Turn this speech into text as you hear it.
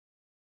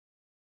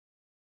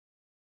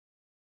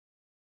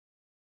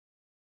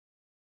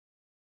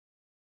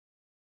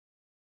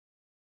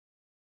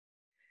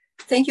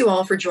Thank you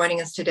all for joining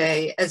us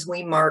today as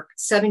we mark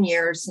 7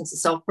 years since the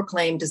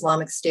self-proclaimed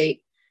Islamic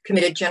State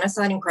committed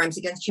genocide and crimes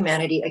against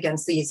humanity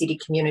against the Yezidi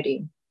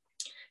community.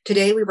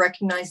 Today, we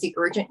recognize the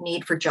urgent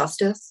need for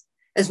justice,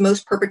 as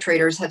most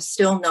perpetrators have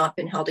still not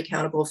been held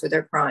accountable for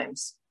their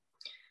crimes.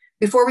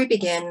 Before we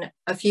begin,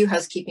 a few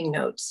housekeeping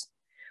notes.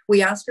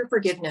 We ask for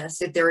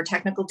forgiveness if there are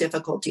technical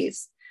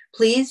difficulties.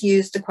 Please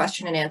use the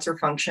question and answer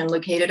function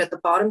located at the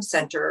bottom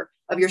center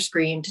of your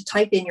screen to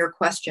type in your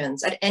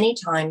questions at any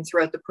time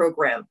throughout the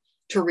program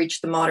to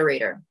reach the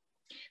moderator.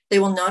 They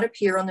will not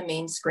appear on the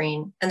main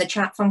screen, and the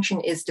chat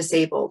function is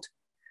disabled.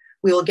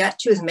 We will get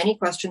to as many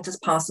questions as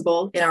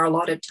possible in our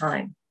allotted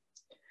time.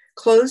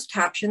 Closed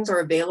captions are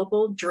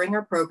available during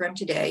our program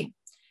today,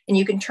 and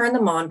you can turn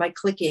them on by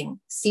clicking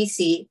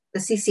the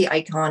CC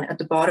icon at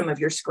the bottom of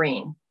your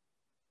screen.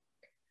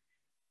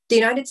 The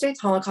United States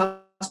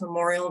Holocaust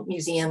Memorial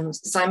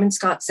Museum's Simon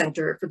Scott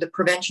Center for the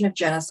Prevention of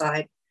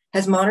Genocide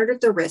has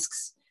monitored the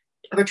risks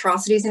of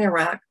atrocities in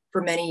Iraq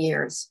for many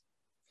years.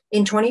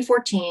 In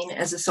 2014,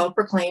 as the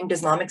self-proclaimed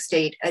Islamic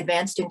State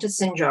advanced into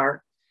Sinjar,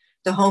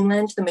 the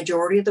homeland to the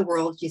majority of the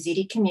world's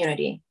Yezidi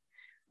community,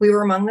 we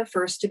were among the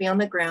first to be on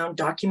the ground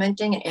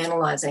documenting and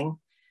analyzing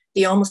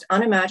the almost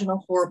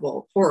unimaginable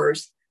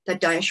horrors that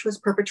Daesh was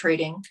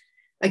perpetrating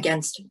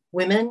against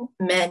women,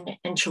 men,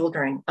 and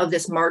children of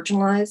this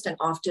marginalized and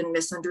often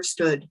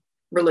misunderstood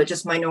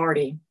religious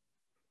minority.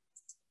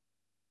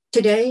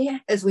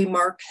 Today, as we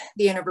mark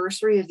the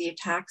anniversary of the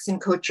attacks in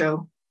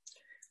Kocho,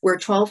 where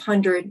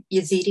 1,200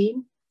 Yezidi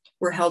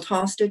were held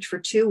hostage for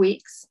 2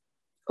 weeks,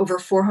 over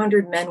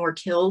 400 men were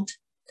killed,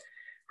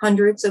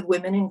 hundreds of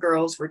women and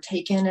girls were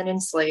taken and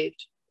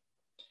enslaved,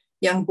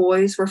 young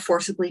boys were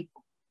forcibly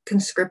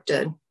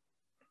conscripted.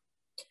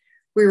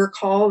 We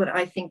recall, and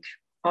I think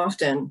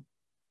often,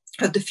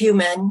 of the few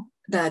men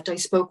that I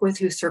spoke with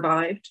who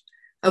survived,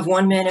 of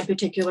one man in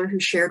particular who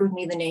shared with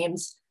me the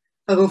names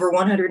of over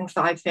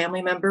 105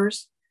 family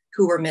members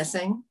who were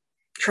missing.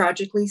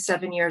 Tragically,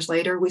 7 years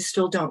later, we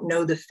still don't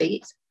know the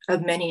fate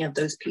of many of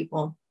those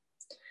people.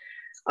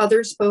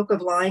 Others spoke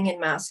of lying in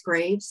mass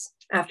graves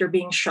after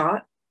being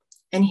shot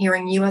and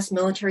hearing US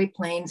military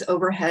planes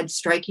overhead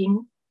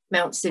striking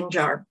Mount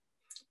Sinjar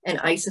and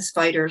ISIS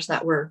fighters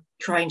that were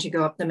trying to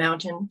go up the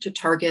mountain to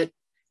target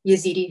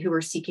Yezidi who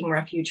were seeking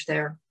refuge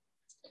there.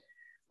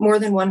 More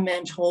than one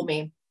man told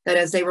me that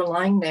as they were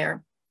lying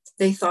there,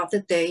 they thought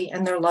that they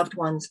and their loved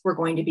ones were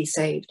going to be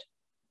saved.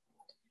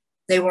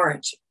 They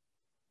weren't.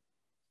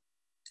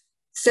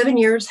 7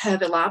 years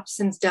have elapsed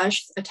since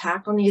Daesh's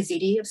attack on the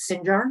Yezidi of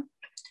Sinjar,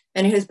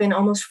 and it has been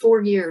almost 4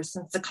 years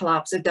since the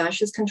collapse of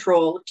Daesh's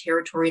control of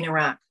territory in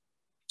Iraq.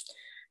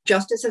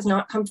 Justice has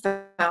not come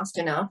fast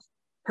enough,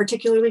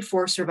 particularly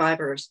for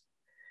survivors,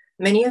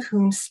 many of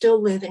whom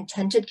still live in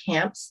tented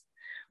camps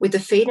with the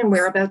fate and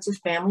whereabouts of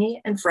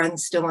family and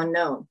friends still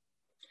unknown.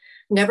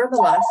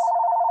 Nevertheless,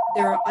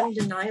 there are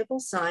undeniable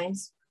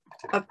signs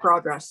of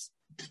progress.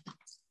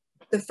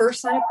 The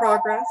first sign of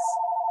progress,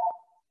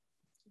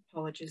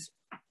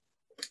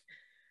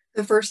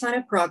 The first sign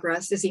of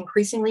progress is the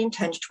increasingly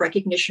intense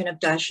recognition of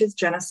Daesh's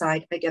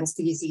genocide against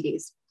the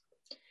Yezidis.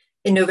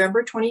 In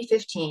November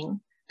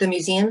 2015, the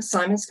museum's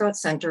Simon Scott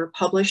Center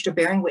published a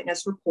bearing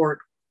witness report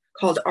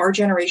called Our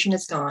Generation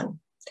Is Gone,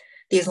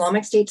 the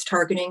Islamic State's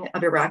targeting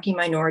of Iraqi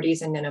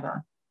minorities in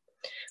Ninewa,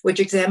 which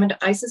examined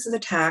ISIS's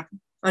attack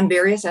on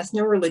various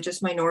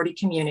ethno-religious minority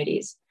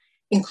communities,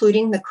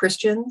 including the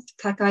Christian,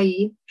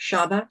 Takai,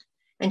 Shabak,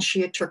 and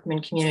Shia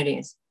Turkmen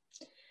communities.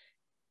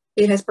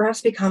 It has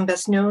perhaps become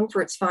best known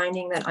for its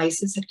finding that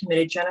ISIS had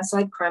committed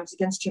genocide, crimes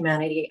against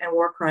humanity, and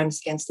war crimes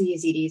against the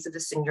Yezidis of the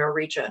Sinjar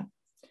region.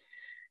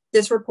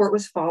 This report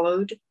was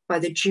followed by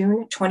the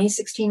June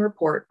 2016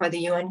 report by the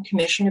UN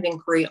Commission of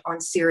Inquiry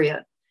on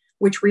Syria,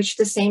 which reached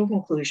the same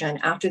conclusion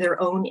after their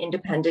own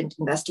independent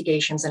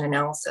investigations and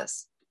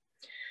analysis.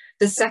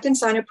 The second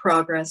sign of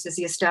progress is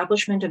the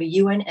establishment of a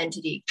UN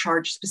entity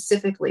charged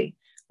specifically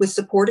with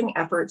supporting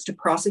efforts to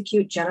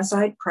prosecute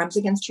genocide, crimes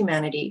against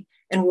humanity,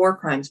 and war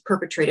crimes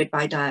perpetrated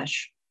by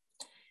Daesh.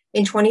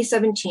 In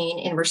 2017,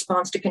 in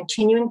response to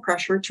continuing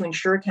pressure to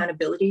ensure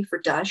accountability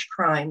for Daesh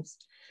crimes,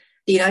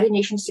 the United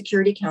Nations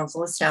Security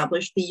Council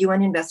established the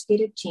UN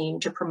investigative team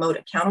to promote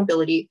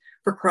accountability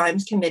for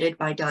crimes committed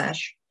by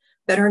Daesh,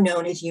 better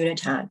known as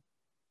UNITAD.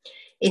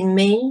 In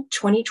May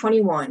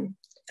 2021,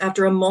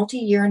 after a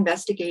multi-year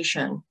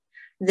investigation,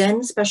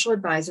 then Special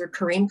Advisor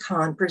Karim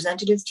Khan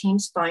presented his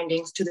team's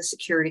findings to the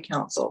Security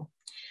Council,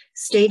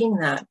 stating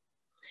that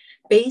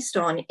based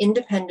on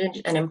independent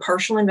and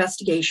impartial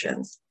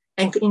investigations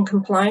and in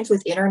compliance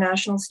with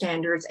international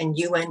standards and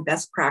UN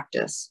best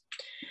practice,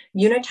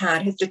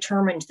 UNITAD has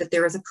determined that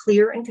there is a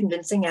clear and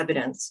convincing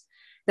evidence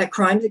that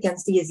crimes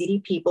against the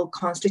Yezidi people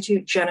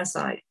constitute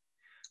genocide.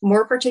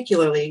 More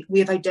particularly, we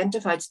have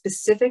identified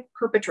specific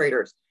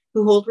perpetrators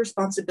who hold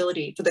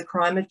responsibility for the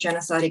crime of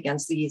genocide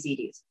against the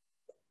Yezidis.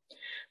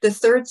 The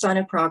third sign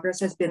of progress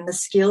has been the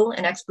skill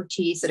and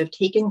expertise that have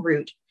taken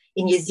root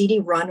in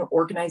Yezidi-run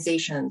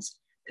organizations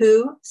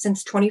who,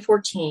 since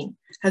 2014,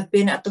 have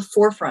been at the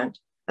forefront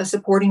of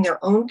supporting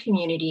their own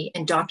community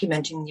and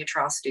documenting the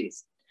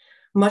atrocities.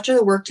 Much of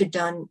the work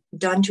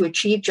done to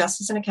achieve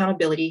justice and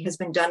accountability has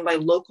been done by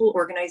local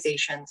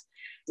organizations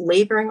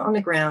laboring on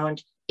the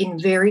ground in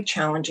very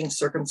challenging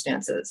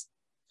circumstances.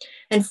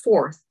 And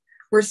fourth,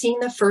 we're seeing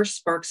the first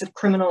sparks of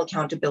criminal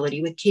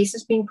accountability with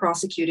cases being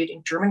prosecuted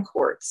in German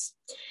courts.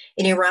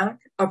 In Iraq,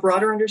 a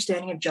broader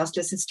understanding of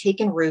justice has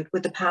taken root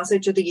with the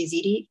passage of the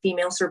Yezidi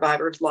Female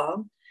Survivors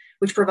Law,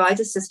 which provides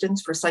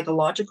assistance for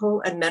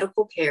psychological and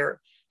medical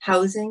care,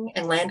 housing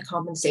and land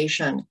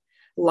compensation,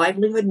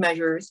 livelihood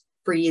measures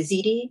for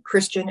Yezidi,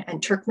 Christian,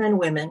 and Turkmen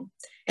women,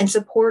 and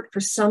support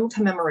for some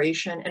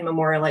commemoration and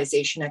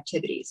memorialization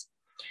activities.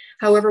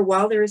 However,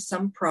 while there is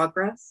some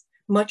progress,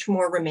 much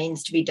more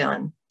remains to be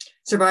done.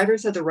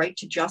 Survivors have the right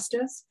to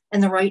justice,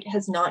 and the right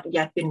has not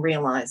yet been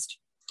realized.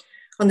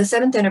 On the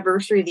 7th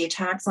anniversary of the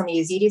attacks on the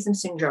Yezidis in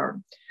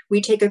Sinjar,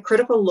 we take a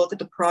critical look at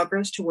the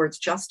progress towards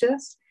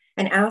justice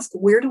and ask,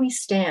 where do we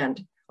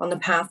stand on the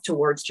path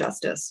towards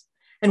justice?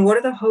 And what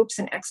are the hopes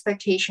and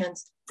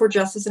expectations for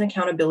justice and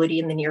accountability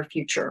in the near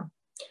future?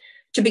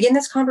 To begin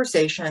this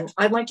conversation,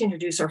 I'd like to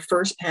introduce our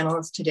first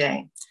panelist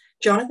today,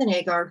 Jonathan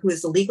Agar, who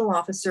is the legal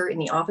officer in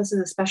the Office of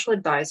the Special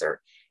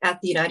Advisor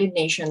at the United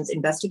Nations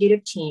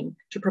Investigative Team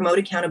to promote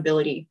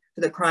accountability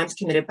for the crimes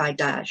committed by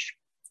Daesh,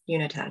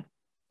 UNITAD.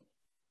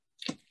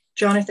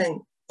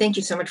 Jonathan, thank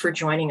you so much for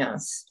joining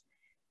us.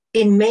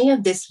 In May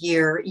of this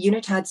year,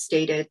 UNITAD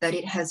stated that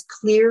it has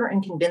clear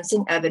and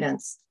convincing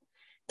evidence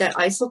that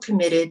ISIL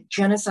committed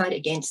genocide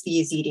against the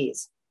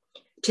Yezidis.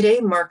 Today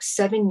marks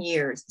 7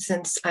 years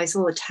since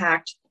ISIL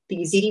attacked the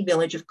Yezidi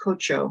village of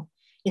Kocho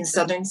in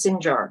southern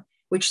Sinjar,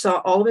 which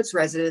saw all of its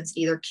residents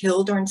either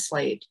killed or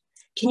enslaved.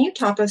 Can you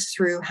talk us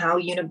through how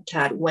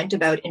UNITAD went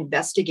about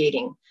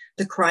investigating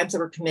the crimes that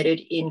were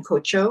committed in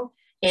Kocho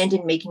and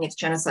in making its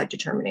genocide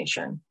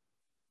determination?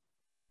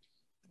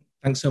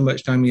 Thanks so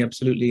much, Ninewa,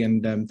 absolutely.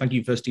 And thank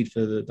you firstly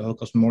for the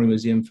Holocaust Memorial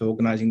Museum for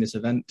organizing this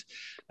event.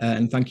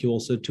 And thank you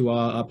also to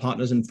our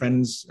partners and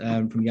friends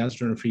from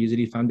Yezidi and Free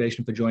Yezidi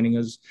Foundation for joining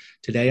us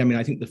today. I mean,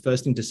 I think the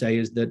first thing to say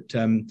is that,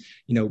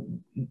 you know,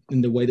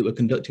 in the way that we're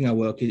conducting our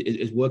work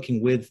is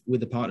working with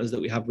the partners that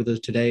we have with us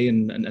today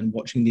and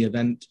watching the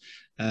event.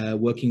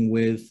 Working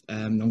with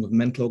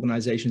non-governmental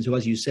organizations who,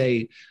 as you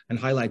say and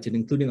highlighted,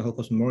 including the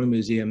Holocaust Memorial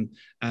Museum,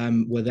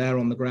 were there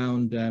on the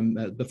ground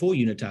before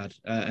UNITAD.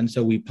 And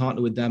so we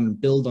partner with them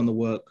and build on the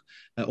work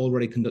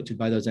already conducted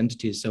by those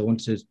entities. So I want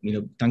to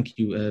thank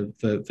you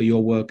for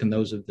your work and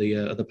those of the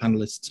other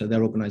panelists,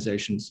 their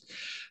organizations.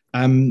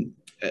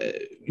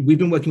 We've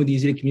been working with the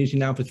Yezidi community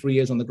now for 3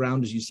 years on the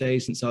ground, as you say,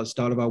 since our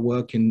start of our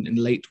work in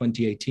late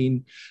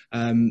 2018.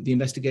 The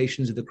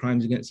investigations of the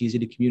crimes against the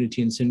Yezidi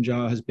community in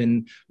Sinjar has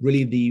been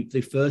really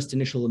the first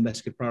initial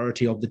investigative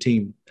priority of the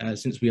team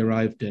since we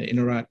arrived in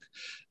Iraq.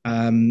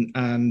 Working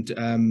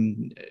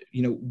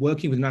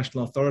with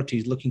national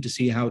authorities, looking to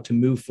see how to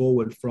move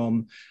forward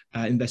from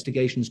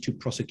investigations to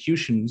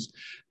prosecutions.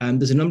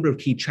 There's a number of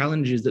key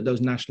challenges that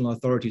those national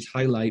authorities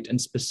highlight,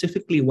 and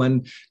specifically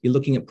when you're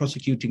looking at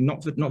prosecuting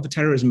not for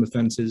terrorism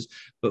offences,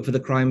 but for the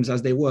crimes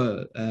as they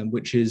were,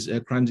 which is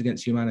crimes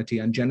against humanity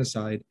and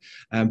genocide,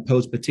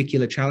 pose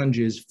particular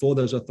challenges for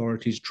those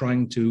authorities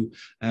trying to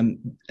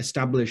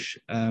establish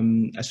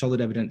a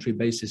solid evidentiary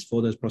basis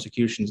for those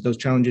prosecutions. Those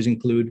challenges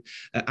include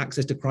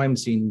access to crime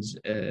scenes,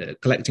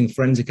 collecting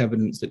forensic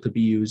evidence that could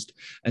be used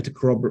to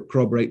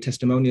corroborate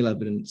testimonial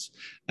evidence,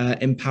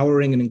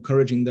 empowering and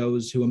encouraging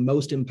those who are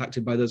most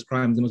impacted by those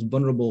crimes, the most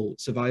vulnerable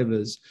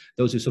survivors,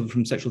 those who suffer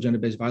from sexual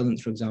gender-based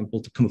violence, for example,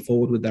 to come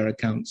forward with their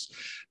accounts,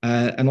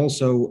 and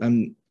also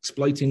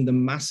exploiting the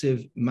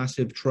massive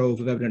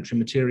trove of evidentiary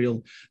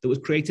material that was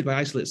created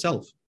by ISIL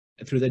itself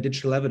through their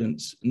digital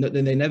evidence. And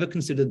they never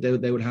considered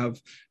they would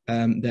have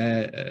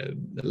their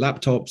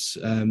laptops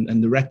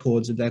and the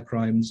records of their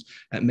crimes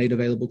made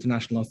available to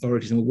national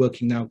authorities, and we're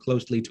working now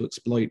closely to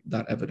exploit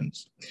that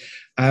evidence.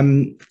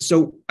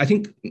 So I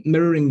think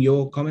mirroring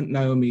your comment,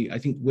 Naomi, I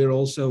think we're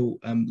also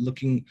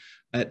looking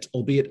at,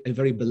 albeit a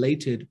very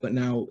belated, but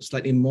now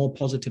slightly more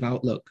positive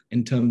outlook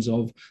in terms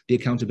of the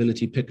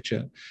accountability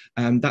picture.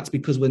 That's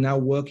because we're now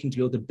working to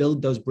be able to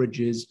build those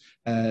bridges,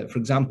 for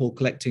example,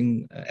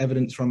 collecting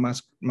evidence from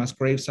mass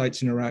grave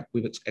sites in Iraq.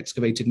 We've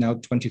excavated now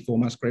 24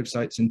 mass grave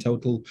sites in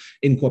total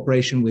in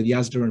cooperation with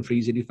Yezidi and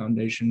Free Yezidi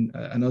Foundation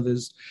and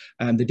others.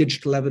 The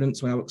digital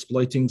evidence we're now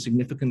exploiting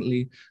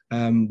significantly.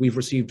 We've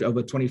received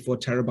over 24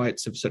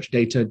 terabytes of such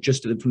data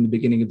just from the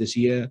beginning of this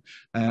year,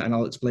 and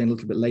I'll explain a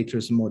little bit later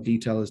some more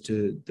detail as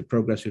to the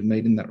progress we've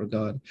made in that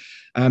regard.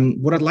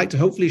 What I'd like to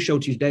hopefully show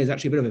to you today is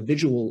actually a bit of a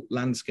visual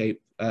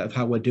landscape of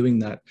how we're doing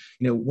that.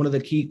 You know, one of the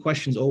key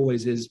questions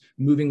always is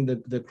moving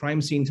the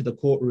crime scene to the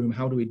courtroom.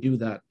 How do we do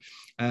that?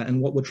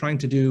 And what we're trying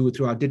to do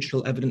through our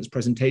digital evidence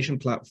presentation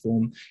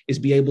platform is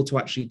be able to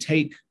actually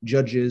take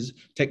judges,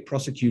 take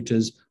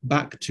prosecutors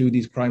back to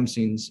these crime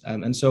scenes.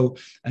 And so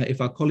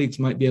if our colleagues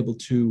might be able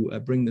to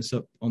bring this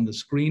up on the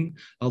screen,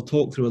 I'll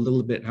talk through a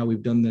little bit how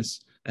we've done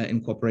this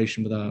in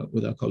cooperation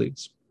with our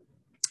colleagues.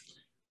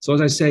 So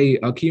as I say,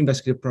 our key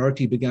investigative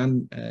priority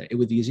began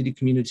with the Yezidi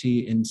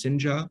community in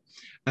Sinjar.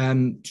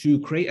 To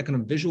create a kind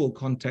of visual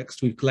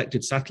context, we've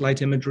collected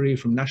satellite imagery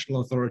from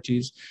national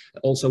authorities,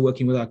 also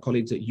working with our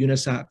colleagues at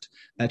UNISAT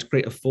to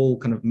create a full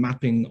kind of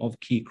mapping of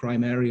key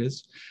crime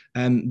areas.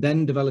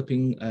 Then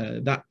developing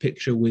that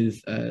picture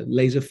with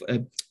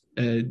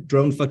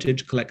drone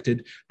footage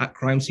collected at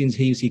crime scenes.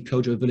 Here you see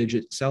Kocho village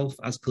itself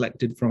as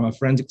collected from our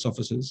forensics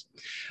officers.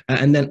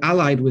 And then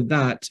allied with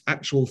that,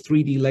 actual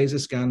 3D laser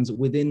scans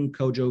within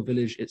Kocho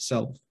village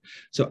itself.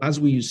 So as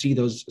we see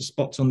those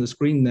spots on the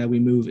screen there, we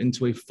move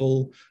into a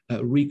full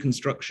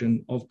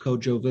reconstruction of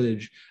Kocho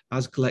village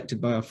as collected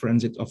by our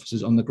forensic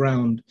officers on the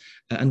ground.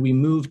 And we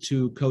move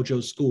to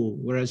Kocho school,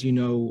 where, as you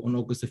know, on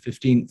August the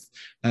 15th,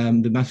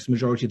 the vast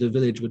majority of the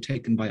village were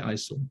taken by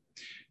ISIL.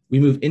 We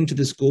move into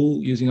the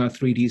school using our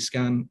 3D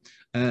scan,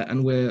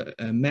 and we're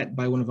met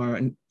by one of our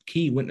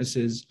key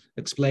witnesses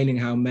explaining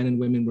how men and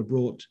women were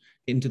brought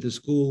into the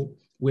school,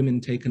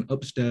 women taken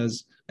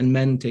upstairs, and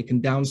men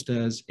taken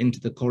downstairs into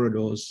the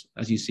corridors,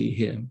 as you see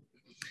here.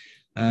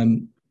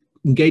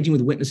 Engaging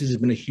with witnesses has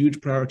been a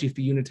huge priority for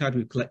UNITAD.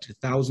 We've collected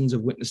thousands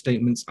of witness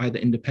statements, either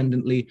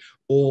independently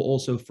or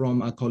also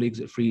from our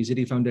colleagues at Free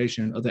Yezidi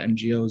Foundation and other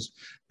NGOs.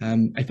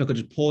 If I could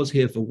just pause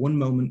here for one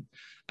moment.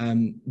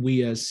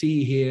 We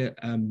see here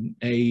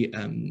a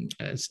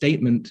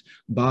statement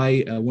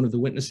by one of the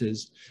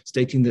witnesses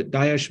stating that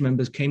Daesh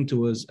members came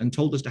to us and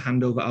told us to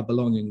hand over our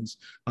belongings,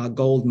 our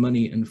gold,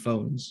 money, and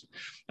phones.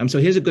 So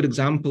here's a good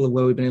example of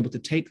where we've been able to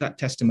take that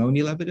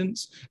testimonial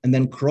evidence and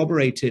then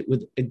corroborate it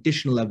with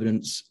additional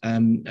evidence.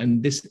 And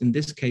in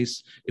this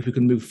case, if we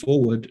can move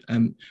forward,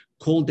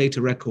 call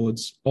data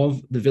records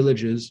of the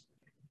villagers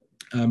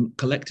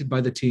collected by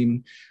the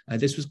team.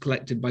 This was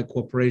collected by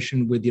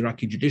cooperation with the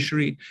Iraqi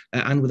judiciary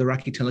and with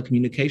Iraqi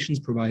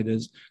telecommunications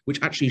providers, which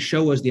actually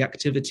show us the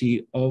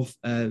activity of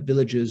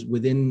villagers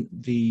within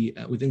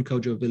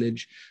Kocho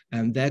village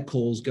and their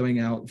calls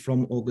going out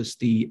from August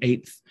the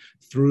 8th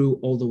through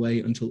all the way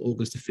until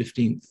August the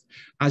 15th.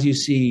 As you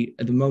see,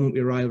 at the moment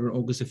we arrive on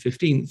August the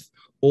 15th,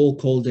 all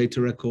call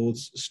data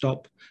records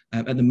stop.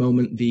 At the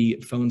moment,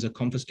 the phones are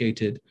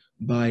confiscated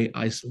by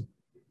ISIL.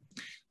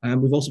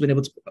 We've also been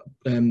able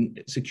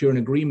to secure an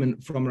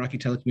agreement from Iraqi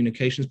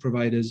telecommunications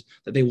providers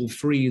that they will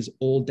freeze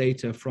all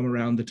data from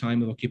around the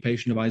time of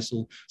occupation of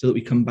ISIL so that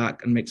we come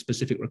back and make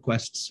specific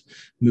requests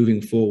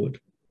moving forward.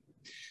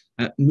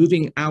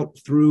 Moving out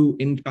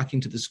back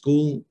into the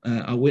school,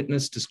 our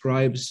witness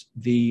describes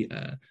the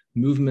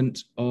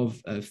movement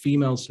of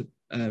female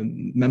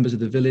members of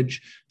the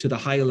village to the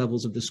higher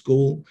levels of the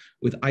school,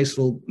 with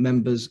ISIL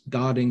members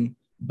guarding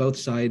both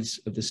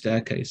sides of the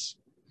staircase.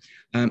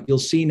 You'll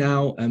see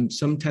now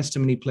some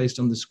testimony placed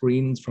on the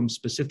screens from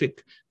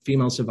specific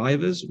female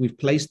survivors. We've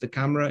placed the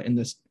camera in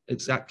the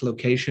exact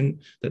location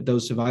that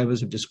those survivors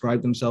have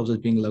described themselves as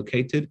being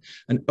located,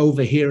 and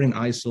overhearing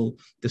ISIL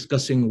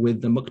discussing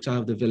with the Mukhtar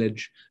of the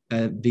village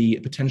the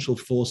potential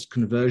forced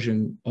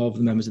conversion of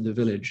the members of the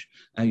village.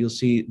 You'll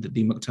see that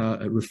the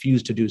Mukhtar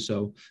refused to do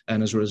so,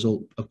 and as a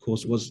result, of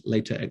course, was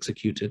later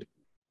executed.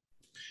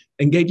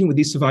 Engaging with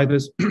these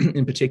survivors,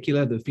 in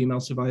particular, the female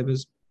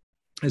survivors,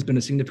 has been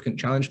a significant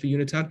challenge for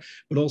UNITAD,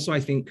 but also I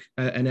think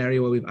an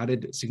area where we've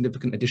added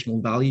significant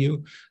additional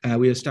value.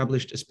 We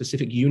established a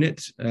specific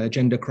unit,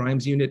 gender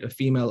crimes unit, a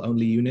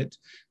female-only unit.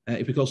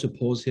 If we could also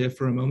pause here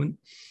for a moment.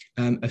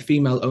 A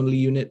female-only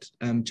unit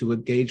to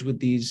engage with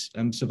these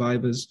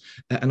survivors,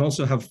 and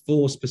also have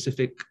 4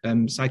 specific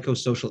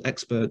psychosocial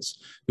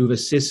experts who've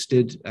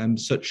assisted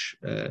such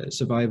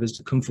survivors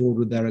to come forward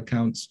with their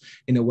accounts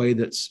in a way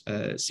that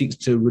seeks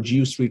to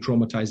reduce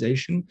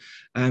re-traumatization,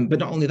 but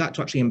not only that,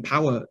 to actually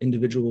empower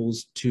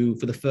individuals to,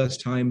 for the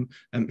first time,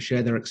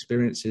 share their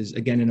experiences,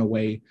 again, in a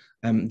way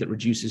that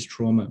reduces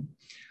trauma.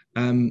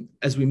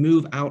 As we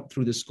move out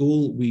through the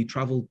school, we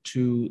travel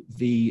to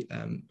the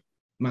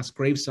mass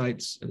grave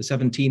sites, the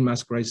 17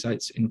 mass grave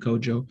sites in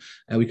Kocho.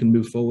 We can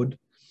move forward.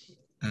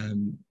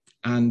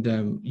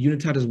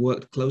 UNITAD has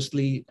worked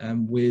closely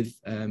with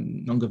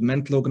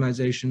non-governmental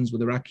organizations,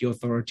 with Iraqi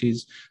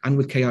authorities, and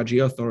with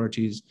KRG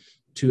authorities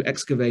to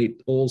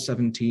excavate all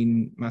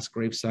 17 mass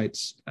grave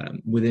sites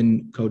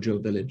within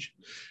Kocho village.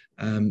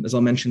 As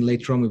I'll mention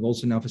later on, we've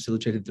also now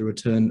facilitated the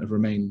return of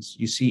remains.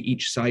 You see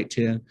each site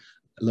here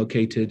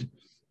located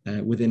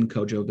within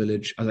Kocho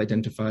village as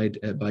identified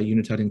by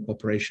UNITAD in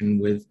cooperation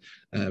with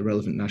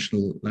relevant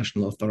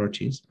national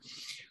authorities.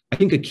 I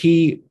think a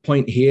key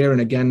point here,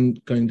 and again,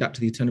 going back to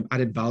the term of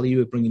added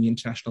value of bringing the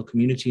international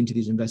community into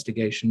these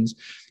investigations,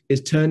 is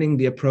turning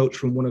the approach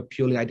from one of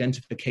purely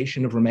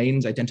identification of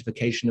remains,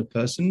 identification of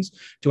persons,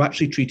 to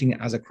actually treating it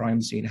as a crime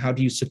scene. How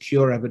do you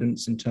secure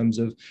evidence in terms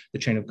of the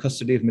chain of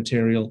custody of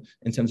material,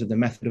 in terms of the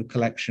method of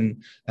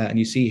collection? And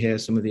you see here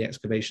some of the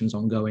excavations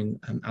ongoing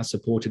as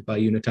supported by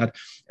UNITAD.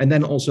 And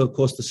then also, of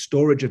course, the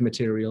storage of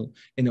material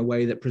in a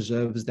way that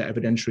preserves their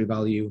evidentiary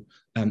value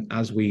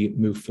as we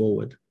move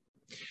forward.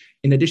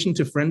 In addition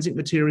to forensic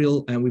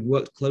material, we've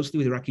worked closely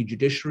with the Iraqi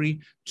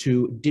judiciary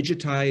to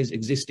digitize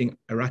existing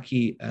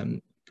Iraqi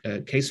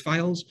case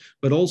files,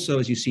 but also,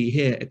 as you see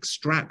here,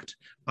 extract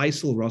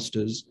ISIL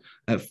rosters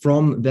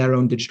from their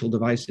own digital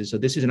devices. So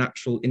this is an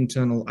actual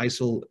internal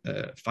ISIL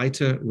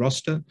fighter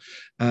roster.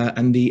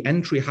 And the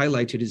entry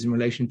highlighted is in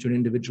relation to an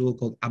individual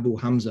called Abu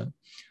Hamza.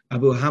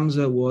 Abu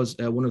Hamza was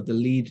one of the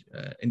lead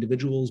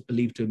individuals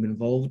believed to have been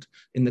involved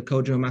in the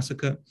Kocho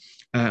massacre.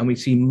 And we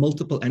see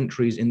multiple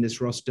entries in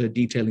this roster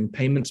detailing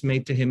payments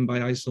made to him by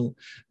ISIL,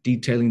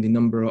 detailing the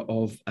number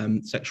of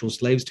sexual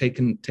slaves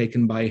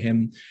taken by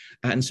him.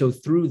 And so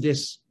through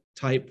this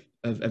type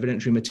of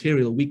evidentiary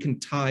material, we can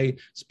tie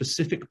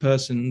specific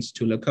persons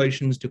to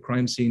locations, to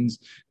crime scenes,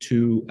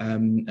 to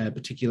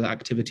particular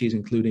activities,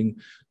 including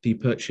the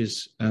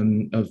purchase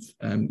of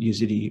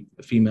Yezidi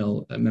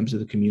female members of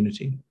the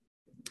community.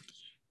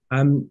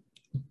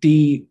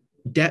 The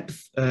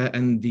depth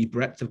and the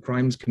breadth of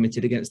crimes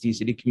committed against the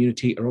Yezidi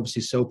community are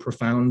obviously so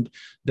profound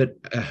that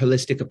a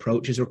holistic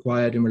approach is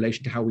required in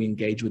relation to how we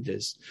engage with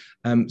this.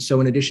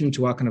 So in addition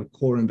to our kind of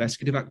core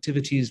investigative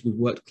activities, we've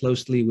worked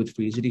closely with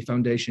Free Yezidi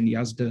Foundation,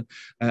 Yazda,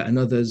 and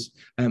others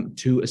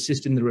to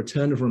assist in the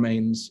return of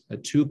remains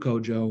to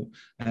Kocho.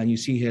 And you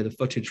see here the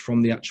footage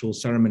from the actual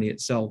ceremony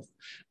itself,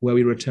 where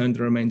we returned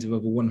the remains of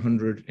over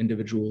 100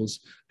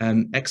 individuals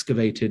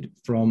excavated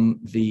from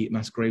the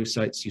mass grave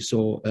sites you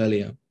saw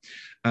earlier.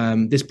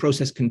 This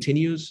process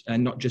continues,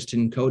 and not just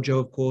in Kocho,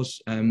 of course.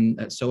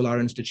 At Solar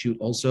Institute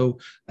also,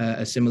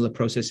 a similar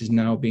process is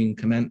now being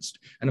commenced.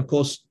 And of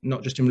course,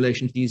 not just in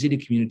relation to the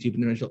Yezidi community, but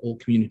in relation to all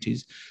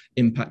communities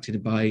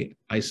impacted by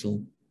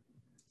ISIL.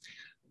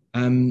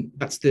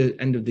 That's the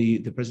end of the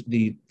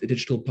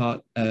digital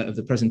part of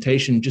the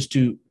presentation. Just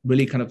to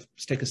really kind of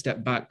take a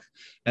step back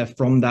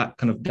from that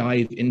kind of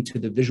dive into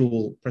the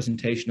visual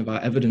presentation of our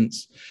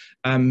evidence.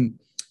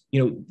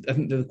 You know, I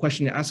think the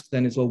question you ask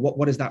then is, well,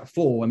 what is that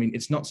for? I mean,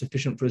 it's not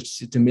sufficient for us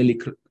to merely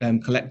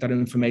collect that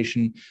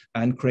information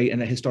and create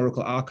a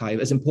historical archive,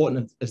 as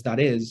important as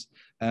that is,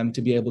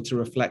 to be able to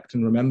reflect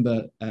and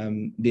remember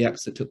the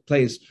acts that took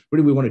place.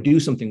 Really, we want to do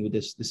something with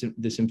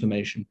this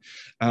information.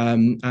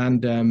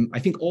 I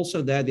think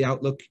also there, the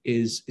outlook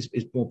is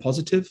more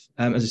positive.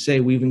 As I say,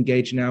 we've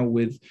engaged now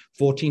with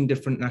 14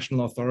 different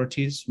national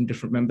authorities from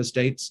different member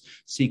states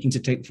seeking to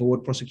take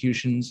forward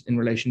prosecutions in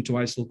relation to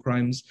ISIL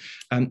crimes.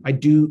 I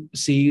do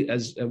see,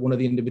 as one of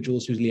the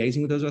individuals who's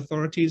liaising with those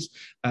authorities,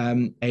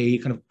 a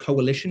kind of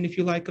coalition, if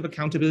you like, of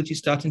accountability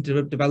starting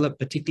to develop,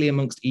 particularly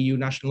amongst EU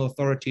national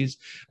authorities,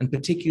 and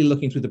particularly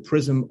looking through the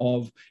prism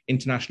of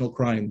international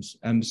crimes.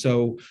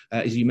 So,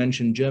 as you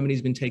mentioned,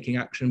 Germany's been taking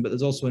action, but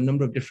there's also a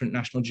number of different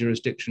national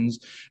jurisdictions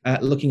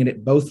looking at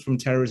it both from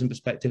terrorism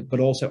perspective, but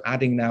also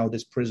adding now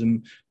this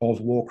prism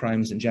of war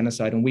crimes and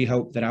genocide. And we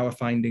hope that our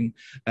finding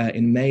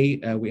in May,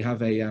 we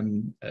have a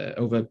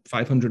over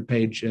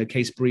 500-page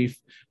case brief,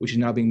 which is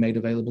now being made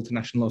available to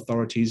national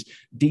authorities,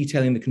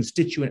 detailing the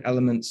constituent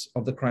elements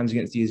of the crimes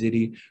against the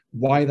Yezidi,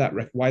 why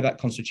that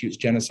constitutes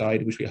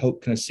genocide, which we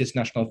hope can assist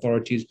national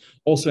authorities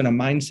also in a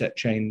mindset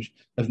change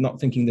of not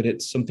thinking that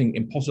it's something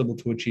impossible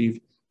to achieve,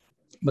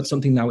 but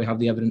something now we have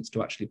the evidence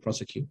to actually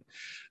prosecute.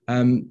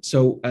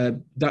 So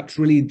that's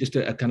really just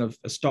a kind of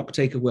a stock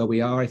take of where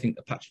we are. I think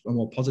perhaps a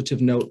more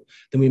positive note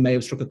than we may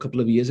have struck a couple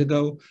of years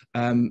ago.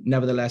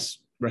 Nevertheless,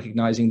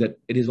 recognizing that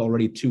it is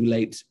already too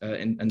late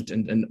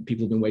and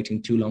people have been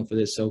waiting too long for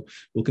this. So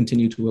we'll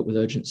continue to work with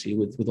urgency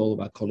with all of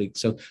our colleagues.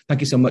 So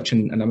thank you so much,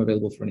 and I'm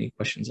available for any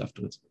questions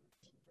afterwards.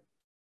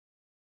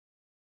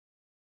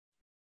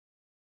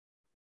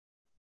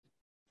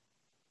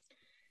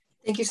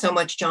 Thank you so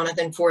much,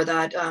 Jonathan, for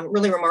that.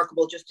 Really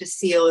remarkable just to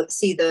see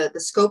the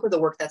scope of the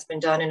work that's been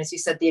done. And as you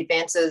said, the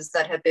advances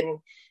that have been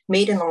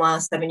made in the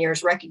last 7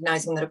 years,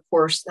 recognizing that, of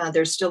course,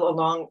 there's still a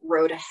long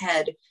road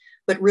ahead,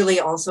 but really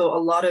also a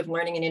lot of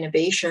learning and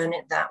innovation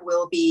that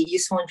will be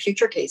useful in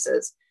future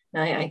cases.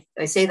 And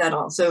I say that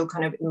also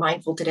kind of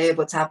mindful today of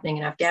what's happening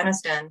in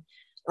Afghanistan,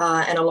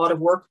 and a lot of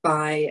work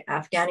by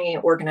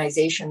Afghani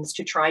organizations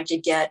to try to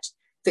get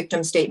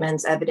victim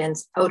statements,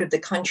 evidence out of the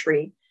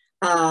country.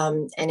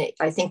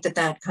 I think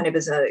that kind of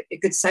is a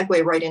good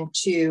segue right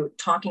into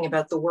talking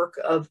about the work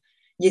of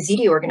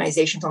Yezidi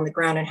organizations on the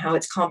ground and how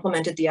it's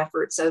complemented the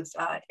efforts of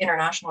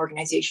international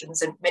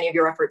organizations. And many of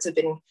your efforts have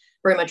been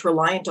very much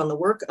reliant on the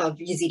work of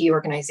Yezidi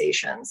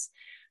organizations.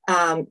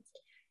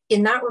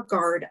 In that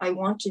regard, I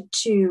wanted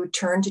to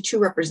turn to two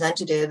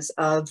representatives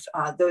of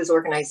those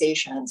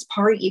organizations,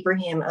 Pari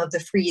Ibrahim of the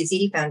Free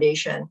Yezidi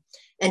Foundation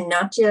and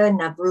Natia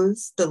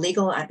Navruz, the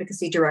legal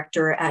advocacy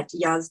director at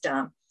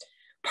Yazda.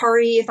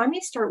 Pari, if I may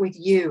start with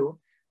you,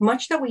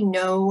 much that we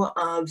know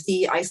of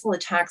the ISIL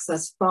attacks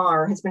thus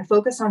far has been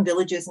focused on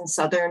villages in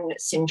southern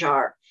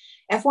Sinjar.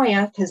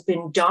 FYF has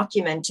been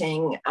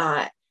documenting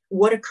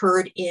what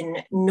occurred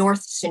in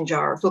North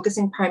Sinjar,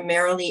 focusing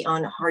primarily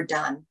on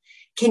Hardan.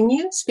 Can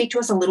you speak to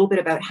us a little bit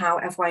about how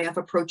FYF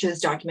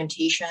approaches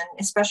documentation,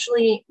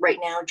 especially right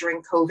now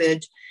during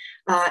COVID,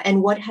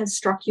 and what has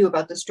struck you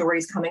about the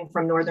stories coming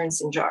from Northern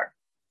Sinjar?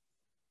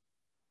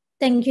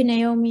 Thank you,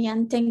 Naomi,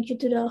 and thank you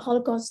to the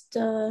Holocaust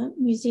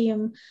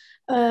Museum.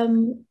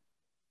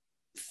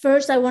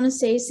 First, I want to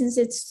say, since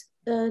it's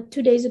 2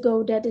 days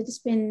ago that it has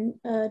been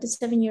the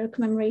 7-year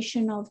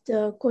commemoration of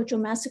the Kocho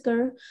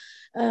massacre.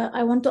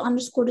 I want to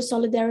underscore the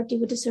solidarity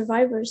with the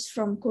survivors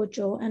from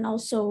Kocho, and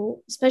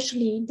also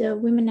especially the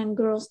women and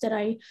girls that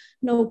I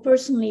know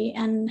personally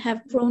and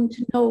have grown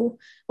to know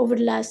over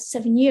the last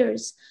 7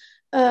 years.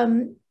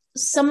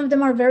 Some of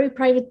them are very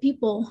private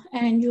people,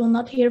 and you will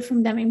not hear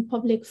from them in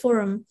public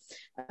forum.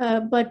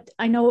 But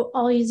I know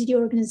all Yezidi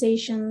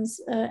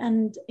organizations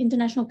and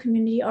international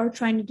community are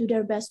trying to do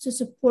their best to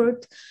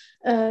support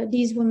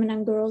these women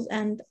and girls.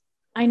 And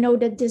I know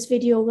that this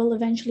video will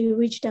eventually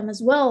reach them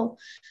as well.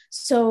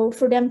 So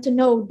for them to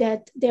know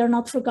that they are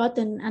not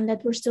forgotten and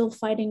that we're still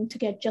fighting to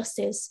get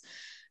justice.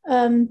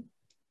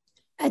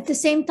 At the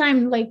same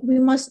time, like, we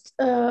must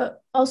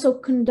also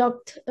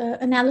conduct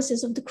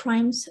analysis of the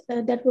crimes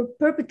that were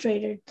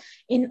perpetrated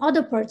in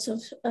other parts of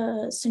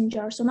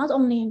Sinjar, so not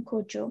only in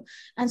Kocho.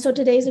 And so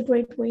today is a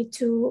great way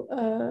to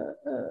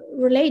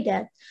relay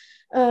that.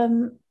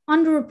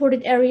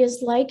 Underreported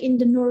areas like in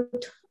the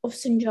north of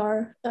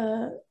Sinjar,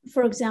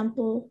 for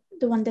example,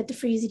 the one that the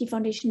Free Yezidi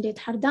Foundation did,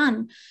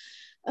 Hardan.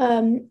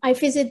 I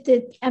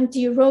visited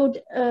empty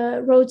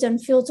roads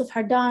and fields of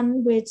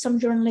Hardan with some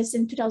journalists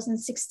in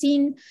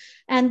 2016,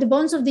 and the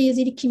bones of the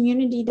Yezidi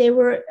community, they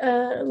were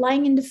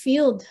lying in the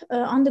field,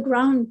 on the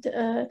ground.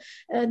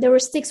 There were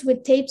sticks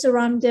with tapes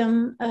around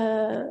them,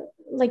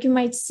 like you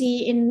might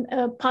see in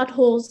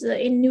potholes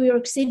in New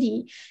York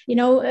City, you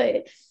know.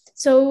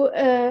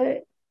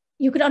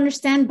 You could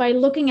understand by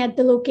looking at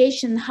the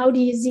location how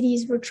the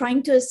Yezidis were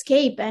trying to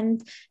escape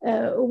and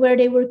where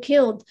they were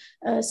killed.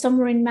 Some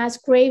were in mass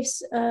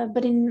graves,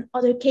 but in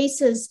other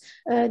cases,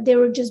 they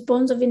were just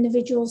bones of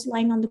individuals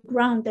lying on the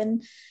ground.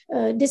 And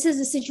this is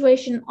the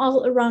situation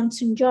all around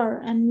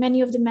Sinjar, and many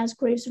of the mass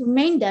graves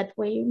remain that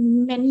way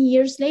many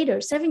years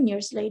later, 7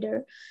 years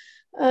later.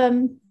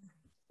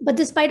 But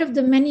despite of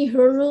the many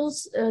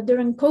hurdles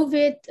during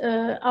COVID,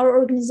 our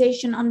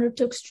organization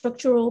undertook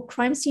structural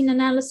crime scene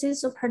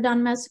analysis of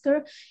Hardan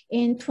massacre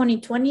in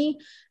 2020.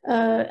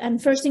 And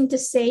first thing to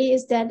say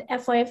is that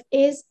FYF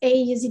is a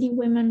Yezidi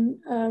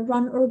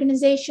women-run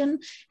organization,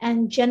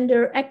 and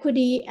gender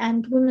equity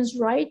and women's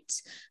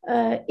rights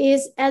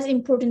is as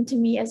important to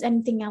me as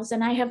anything else.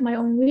 And I have my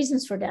own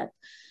reasons for that.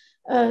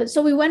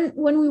 So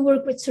when we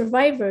work with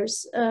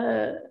survivors,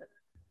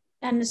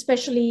 and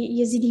especially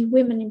Yezidi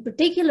women in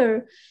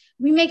particular,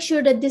 we make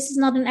sure that this is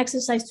not an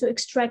exercise to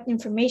extract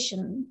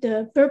information.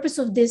 The purpose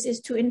of this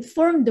is to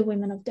inform the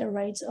women of their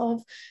rights,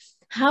 of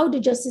how the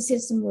justice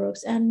system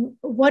works, and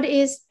what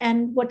is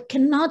and what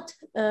cannot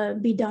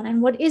be done,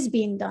 and what is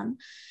being done.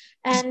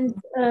 And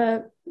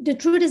the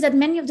truth is that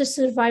many of the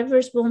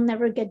survivors will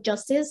never get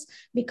justice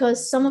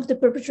because some of the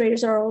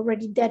perpetrators are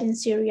already dead in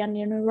Syria and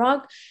in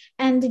Iraq,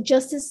 and the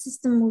justice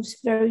system moves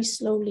very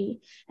slowly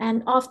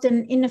and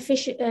often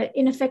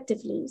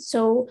ineffectively.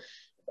 So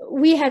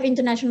we have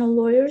international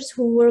lawyers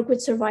who work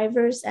with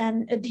survivors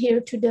and adhere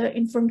to the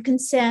informed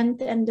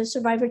consent and the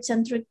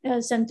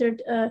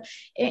survivor-centered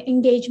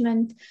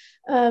engagement.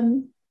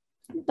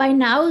 By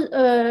now,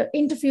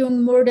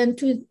 interviewing more than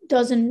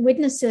 24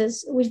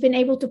 witnesses, we've been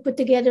able to put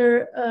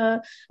together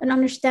an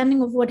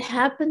understanding of what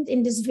happened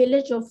in this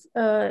village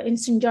in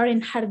Sinjar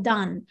in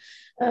Hardan.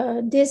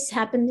 This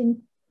happened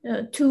in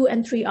 2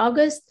 and 3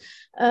 August.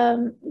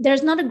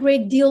 There's not a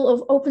great deal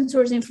of open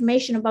source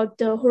information about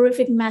the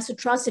horrific mass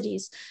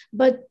atrocities,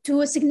 but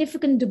to a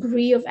significant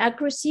degree of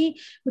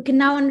accuracy, we can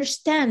now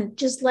understand,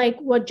 just like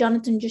what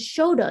Jonathan just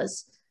showed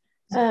us,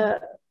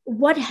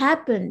 what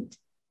happened,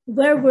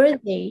 where were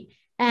they,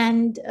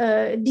 and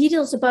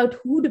details about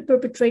who the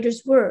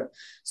perpetrators were.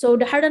 So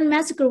the Hardan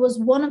massacre was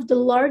one of the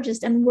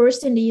largest and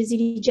worst in the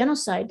Yezidi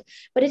genocide,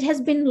 but it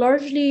has been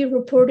largely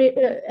reported,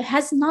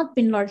 has not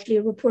been largely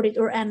reported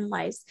or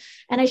analyzed.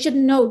 And I should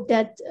note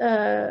that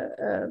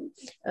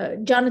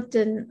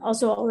Jonathan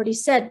also already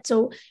said,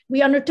 so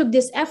we undertook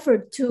this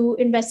effort to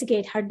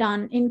investigate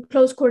Hardan in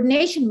close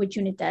coordination with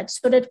UNITAD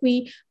so that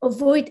we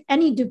avoid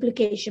any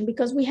duplication,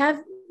 because we have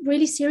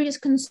really serious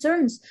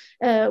concerns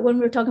when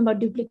we're talking about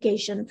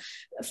duplication.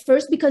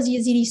 First, because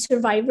Yezidi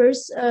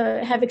survivors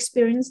have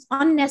experienced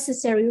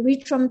unnecessary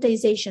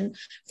re-traumatization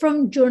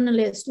from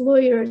journalists,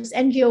 lawyers,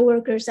 NGO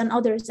workers, and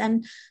others.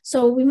 And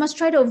so we must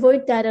try to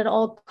avoid that at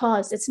all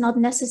costs. It's not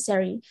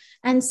necessary.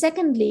 And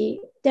secondly,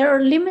 there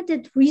are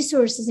limited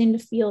resources in the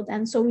field.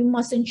 And so we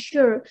must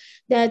ensure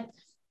that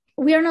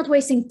we are not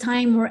wasting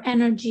time or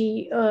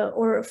energy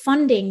or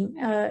funding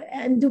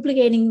and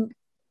duplicating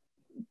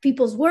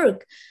people's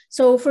work.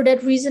 So for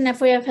that reason,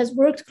 FYF has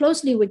worked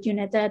closely with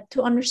UNITAD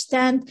to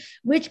understand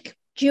which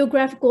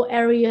geographical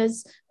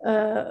areas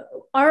are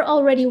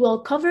already well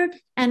covered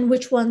and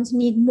which ones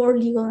need more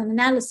legal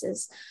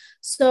analysis.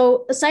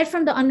 So aside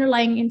from the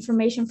underlying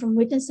information from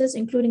witnesses,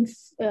 including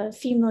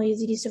female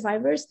Yezidi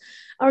survivors,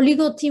 our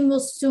legal team will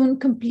soon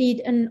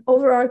complete an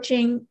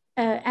overarching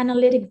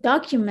analytic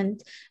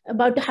document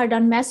about the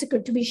Hardan massacre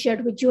to be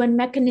shared with UN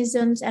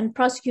mechanisms and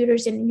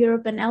prosecutors in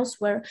Europe and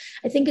elsewhere.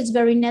 I think it's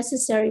very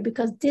necessary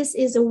because this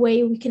is a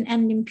way we can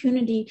end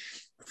impunity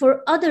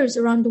for others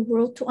around the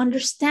world to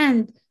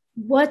understand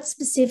what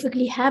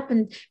specifically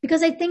happened,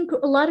 because I think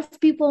a lot of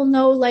people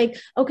know, like,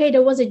 okay,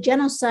 there was a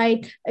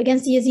genocide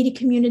against the Yazidi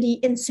community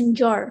in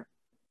Sinjar,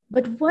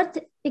 but what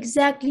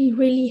exactly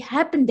really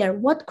happened there?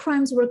 What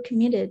crimes were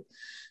committed?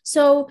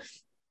 So,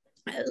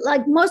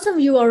 like most of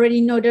you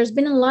already know, there's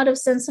been a lot of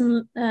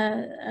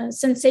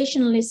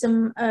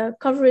sensationalism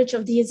coverage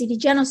of the Yazidi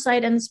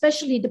genocide, and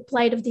especially the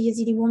plight of the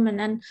Yazidi woman.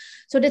 And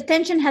so the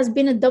tension has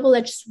been a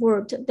double-edged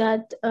sword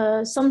that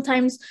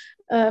sometimes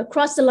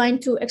cross the line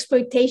to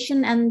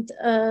exploitation and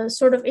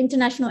sort of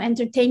international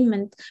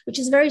entertainment, which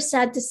is very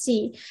sad to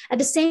see. At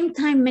the same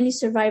time, many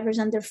survivors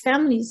and their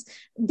families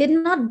did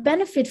not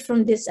benefit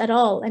from this at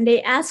all. And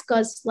they ask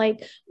us,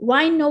 like,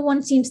 why no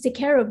one seems to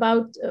care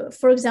about,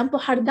 for example,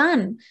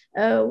 Hardan,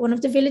 one of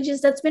the villages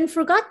that's been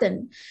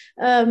forgotten.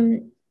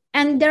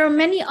 And there are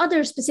many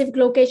other specific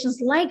locations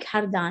like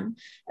Hardan.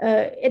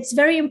 It's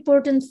very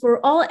important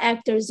for all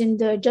actors in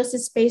the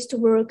justice space to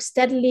work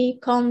steadily,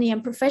 calmly,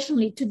 and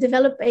professionally to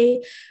develop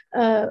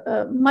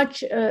as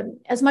much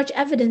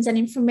evidence and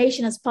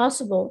information as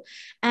possible.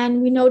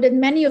 And we know that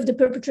many of the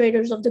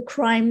perpetrators of the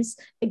crimes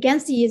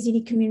against the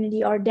Yazidi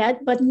community are dead,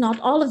 but not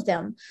all of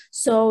them.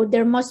 So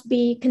there must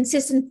be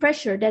consistent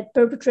pressure that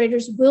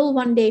perpetrators will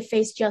one day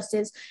face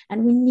justice,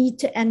 and we need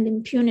to end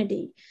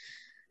impunity.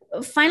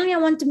 Finally, I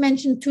want to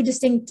mention two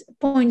distinct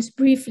points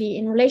briefly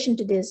in relation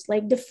to this.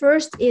 Like, the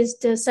first is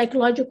the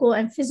psychological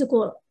and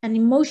physical and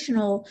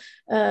emotional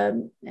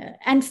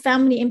and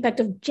family impact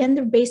of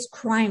gender-based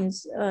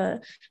crimes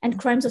and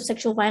crimes of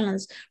sexual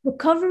violence.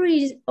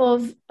 Recovery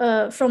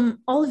from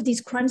all of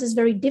these crimes is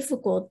very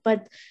difficult,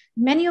 but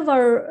many of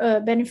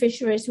our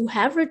beneficiaries who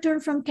have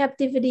returned from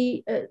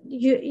captivity,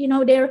 you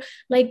know, they're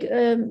like,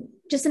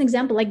 just an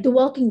example, like The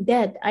Walking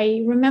Dead.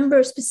 I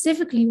remember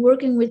specifically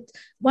working with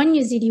one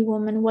Yazidi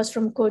woman who was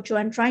from Kocho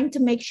and trying to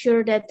make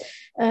sure that,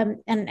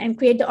 and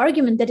create the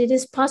argument that it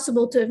is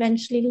possible to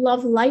eventually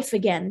love life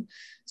again.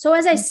 So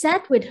as I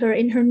sat with her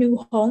in her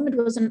new home, it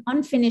was an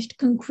unfinished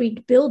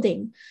concrete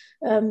building.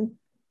 And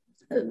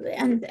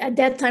at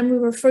that time, we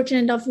were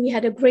fortunate enough, we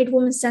had a great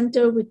women's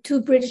center with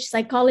 2 British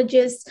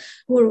psychologists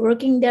who were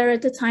working there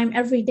at the time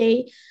every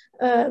day.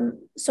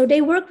 So they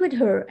worked with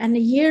her, and a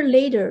year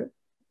later,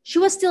 she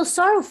was still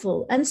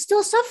sorrowful and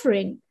still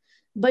suffering,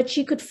 but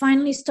she could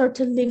finally start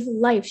to live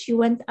life. She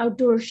went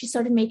outdoors, she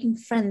started making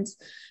friends.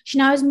 She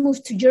now has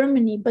moved to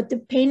Germany, but the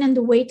pain and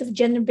the weight of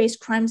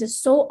gender-based crimes is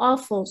so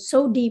awful,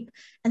 so deep,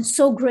 and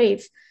so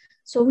grave.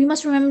 So we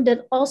must remember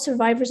that all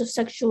survivors of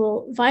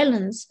sexual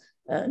violence,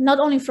 not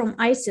only from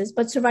ISIS,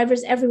 but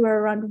survivors everywhere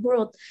around the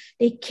world,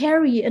 they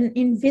carry an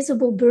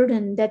invisible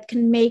burden that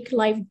can make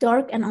life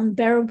dark and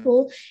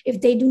unbearable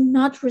if they do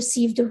not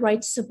receive the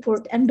right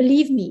support. And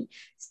believe me,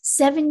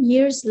 7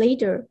 years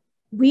later,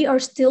 we are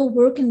still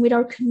working with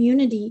our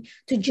community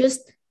to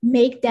just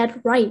make that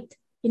right,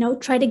 you know,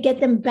 try to get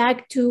them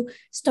back to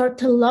start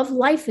to love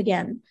life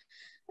again.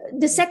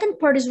 The second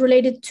part is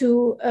related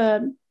to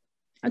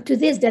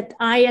this, that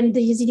I and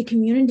the Yazidi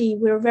community,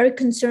 we're very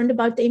concerned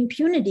about the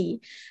impunity.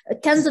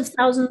 Tens of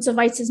thousands of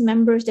ISIS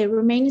members, they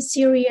remain in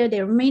Syria,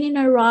 they remain in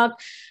Iraq.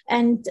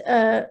 And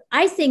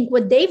I think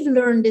what they've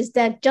learned is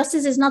that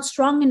justice is not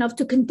strong enough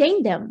to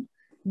contain them.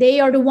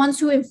 They are the ones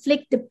who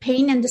inflict the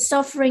pain and the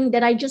suffering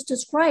that I just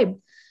described.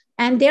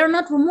 And they are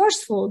not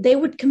remorseful. They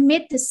would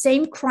commit the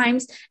same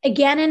crimes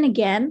again and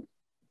again.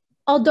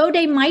 Although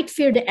they might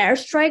fear the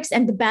airstrikes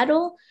and the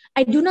battle,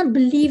 I do not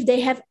believe they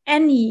have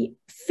any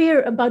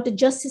fear about the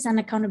justice and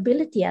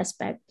accountability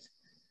aspect.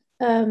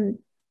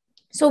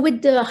 So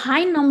with the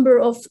high number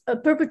of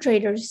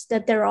perpetrators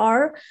that there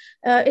are,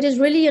 it is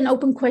really an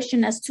open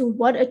question as to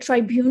what a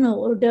tribunal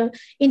or the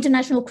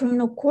International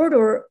Criminal Court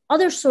or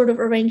other sort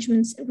of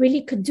arrangements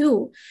really could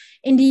do.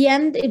 In the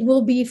end, it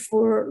will be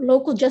for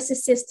local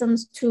justice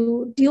systems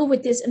to deal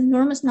with this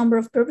enormous number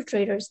of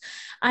perpetrators.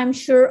 I'm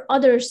sure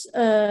others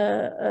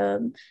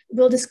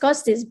will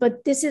discuss this,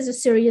 but this is a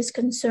serious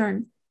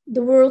concern.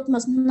 The world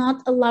must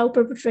not allow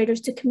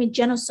perpetrators to commit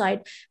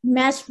genocide,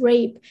 mass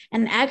rape,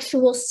 and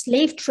actual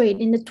slave trade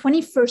in the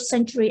 21st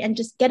century and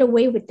just get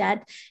away with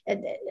that.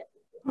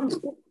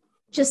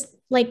 Just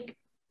like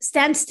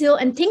stand still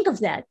and think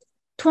of that.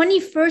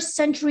 21st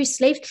century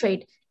slave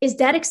trade, is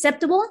that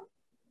acceptable?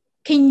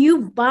 Can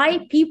you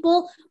buy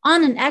people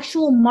on an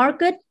actual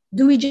market?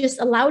 Do we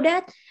just allow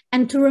that?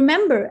 And to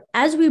remember,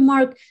 as we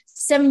mark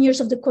 7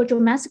 years of the Kocho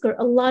massacre,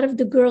 a lot of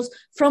the girls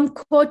from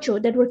Kocho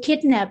that were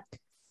kidnapped,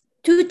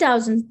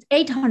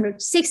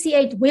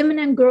 2,868 women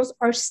and girls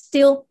are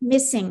still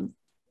missing.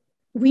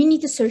 We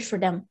need to search for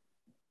them.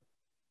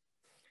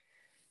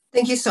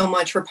 Thank you so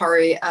much,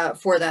 Rapari,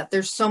 for that.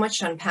 There's so much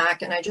to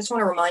unpack, and I just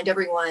want to remind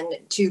everyone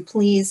to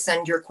please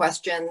send your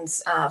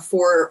questions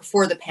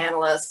for the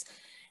panelists.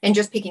 And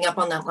just picking up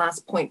on that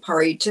last point,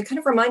 Pari, to kind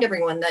of remind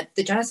everyone that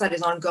the genocide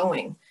is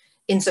ongoing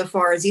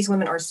insofar as these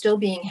women are still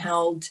being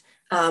held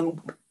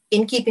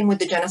in keeping with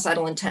the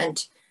genocidal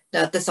intent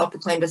that the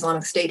self-proclaimed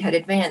Islamic State had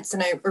advanced.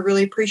 And I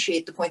really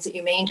appreciate the points that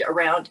you made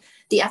around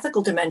the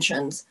ethical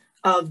dimensions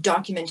of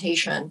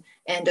documentation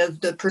and of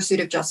the pursuit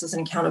of justice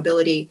and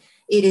accountability.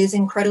 It is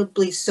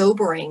incredibly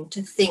sobering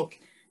to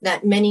think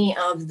that many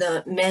of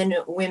the men,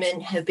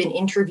 women have been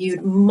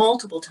interviewed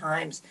multiple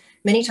times,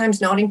 many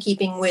times not in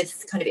keeping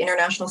with kind of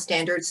international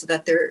standards so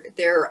that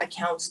their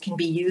accounts can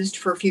be used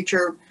for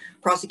future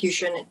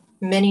prosecution,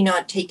 many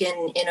not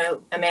taken in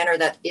a manner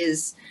that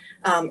is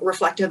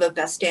reflective of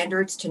best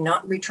standards to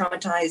not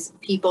re-traumatize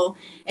people.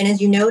 And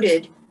as you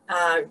noted,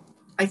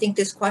 I think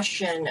this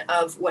question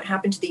of what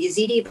happened to the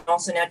Yezidi, but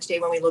also now today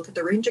when we look at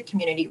the Rohingya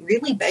community,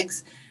 really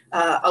begs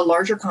a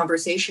larger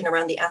conversation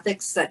around the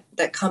ethics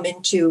that come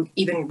into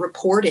even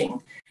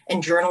reporting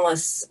and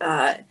journalists'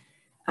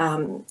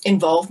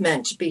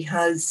 involvement,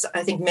 because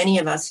I think many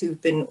of us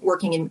who've been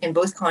working in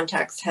both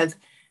contexts have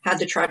had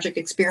the tragic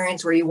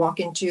experience where you walk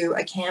into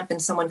a camp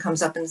and someone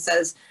comes up and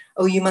says,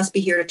 "Oh, you must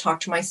be here to talk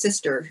to my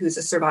sister who's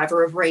a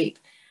survivor of rape."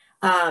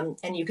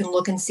 And you can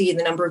look and see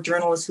the number of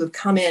journalists who have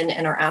come in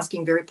and are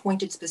asking very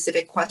pointed,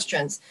 specific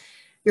questions.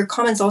 Your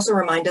comments also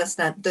remind us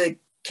that the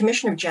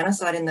Commission of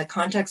Genocide in the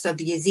context of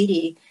the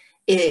Yezidi,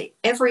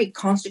 every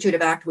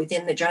constitutive act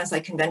within the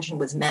Genocide Convention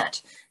was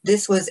met.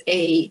 This was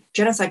a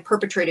genocide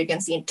perpetrated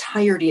against the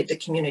entirety of the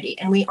community.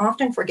 And we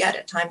often forget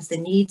at times the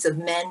needs of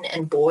men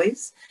and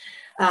boys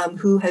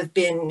who have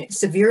been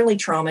severely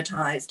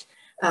traumatized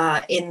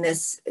in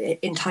this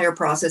entire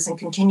process and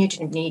continue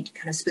to need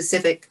kind of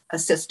specific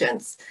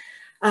assistance.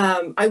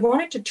 I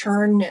wanted to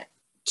turn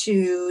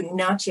to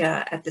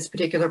Natia at this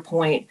particular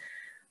point.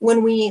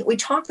 When we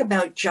talk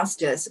about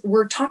justice,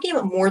 we're talking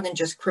about more than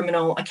just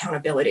criminal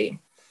accountability.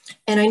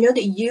 And I know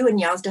that you and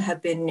Yazda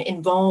have been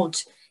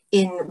involved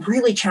in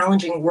really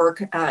challenging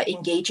work,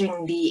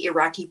 engaging the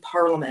Iraqi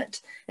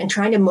parliament and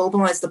trying to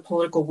mobilize the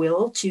political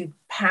will to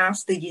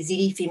pass the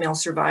Yezidi female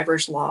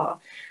survivors law.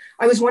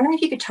 I was wondering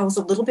if you could tell us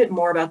a little bit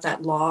more about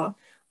that law.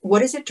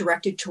 What is it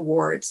directed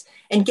towards?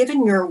 And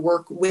given your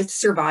work with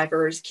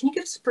survivors, can you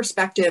give us a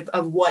perspective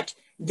of what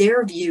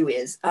their view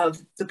is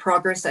of the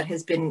progress that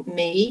has been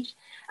made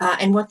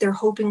and what they're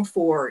hoping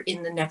for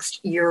in the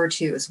next year or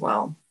two as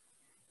well?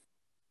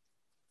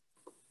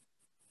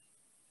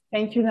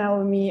 Thank you,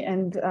 Naomi.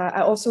 And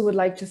I also would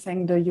like to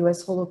thank the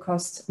U.S.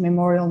 Holocaust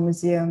Memorial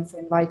Museum for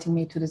inviting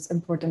me to this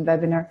important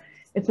webinar.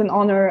 It's an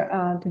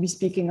honor to be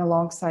speaking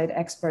alongside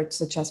experts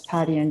such as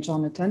Patty and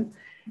Jonathan.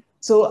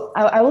 So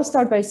I will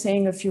start by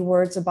saying a few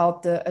words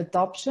about the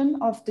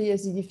adoption of the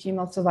Yazidi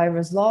female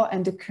survivors law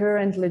and the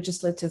current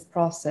legislative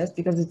process,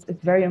 because it's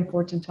very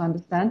important to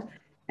understand.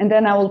 And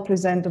then I will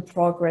present the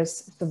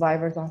progress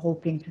survivors are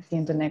hoping to see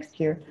in the next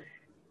year.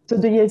 So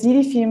the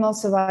Yazidi female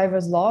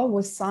survivors law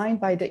was signed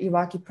by the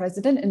Iraqi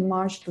president in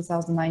March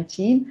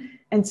 2019,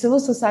 and civil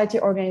society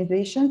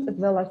organizations as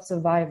well as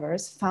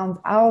survivors found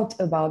out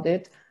about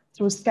it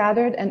through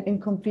scattered and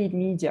incomplete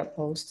media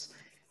posts.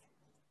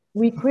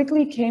 We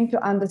quickly came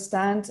to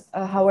understand,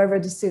 however,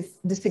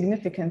 the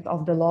significance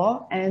of the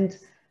law, and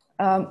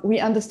we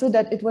understood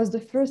that it was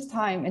the first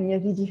time in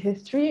Yazidi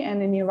history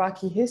and in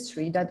Iraqi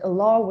history that a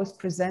law was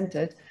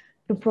presented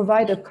to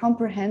provide a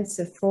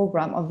comprehensive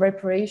program of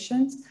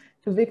reparations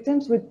to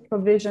victims with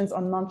provisions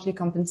on monthly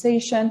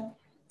compensation,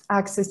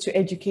 access to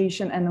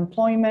education and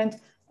employment,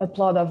 a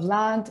plot of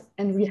land,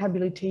 and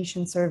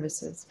rehabilitation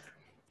services.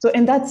 So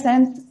in that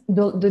sense,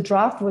 the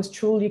draft was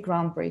truly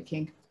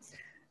groundbreaking.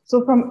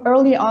 So from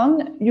early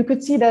on, you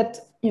could see that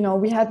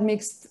we had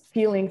mixed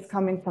feelings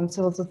coming from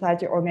civil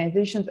society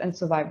organizations and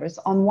survivors.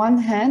 On one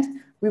hand,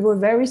 we were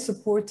very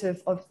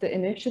supportive of the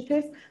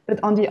initiative, but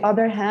on the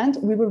other hand,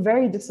 we were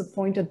very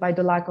disappointed by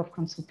the lack of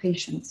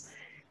consultations.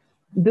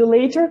 The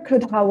latter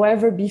could,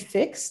 however, be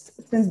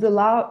fixed since the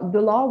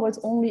law was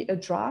only a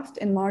draft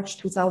in March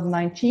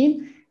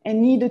 2019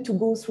 and needed to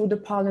go through the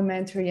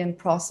parliamentary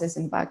process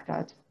in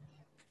Baghdad.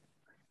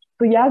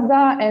 So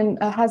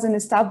Yazda has an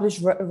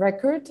established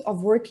record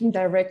of working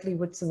directly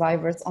with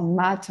survivors on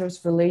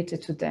matters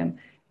related to them.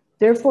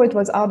 Therefore, it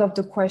was out of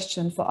the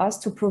question for us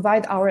to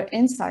provide our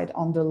insight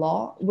on the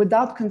law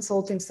without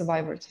consulting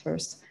survivors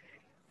first.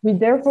 We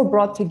therefore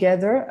brought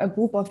together a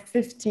group of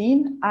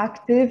 15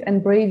 active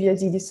and brave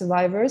Yazidi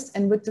survivors,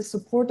 and with the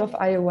support of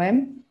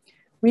IOM,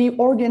 we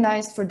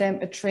organized for them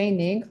a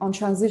training on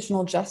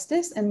transitional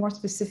justice and more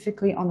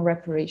specifically on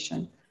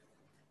reparation.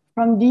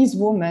 From these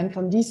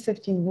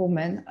 15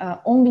 women,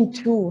 only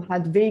 2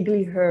 had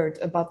vaguely heard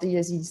about the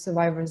Yazidi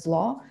survivors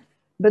law,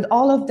 but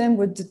all of them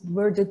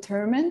were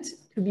determined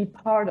to be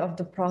part of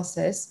the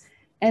process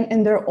and,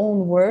 in their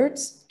own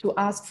words, to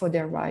ask for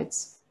their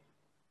rights.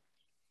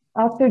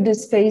 After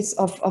this phase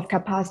of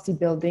capacity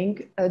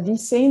building,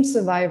 these same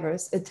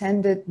survivors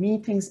attended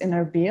meetings in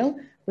Erbil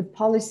with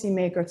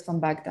policymakers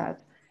from Baghdad.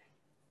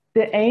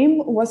 The aim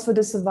was for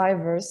the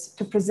survivors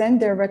to present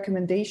their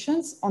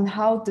recommendations on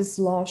how this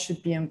law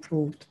should be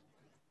improved.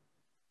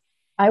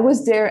 I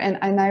was there and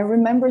I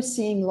remember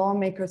seeing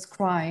lawmakers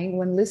crying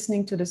when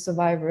listening to the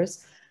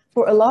survivors.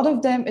 For a lot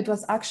of them, it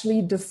was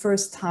actually the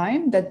first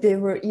time that they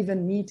were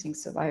even meeting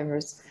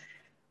survivors.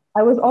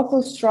 I was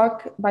also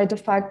struck by the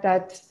fact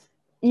that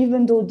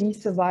even though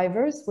these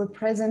survivors were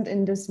present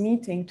in this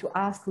meeting to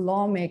ask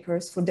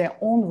lawmakers for their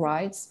own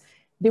rights,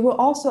 they were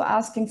also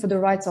asking for the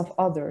rights of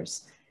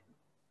others.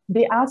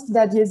 They asked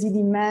that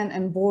Yazidi men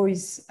and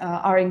boys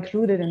are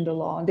included in the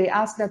law. They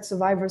asked that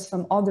survivors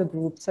from other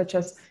groups, such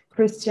as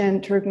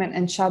Christian, Turkmen,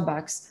 and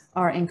Shabaks,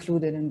 are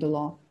included in the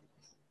law.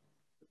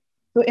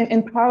 So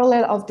in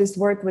parallel of this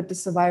work with the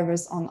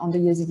survivors on the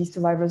Yazidi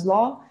survivors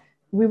law,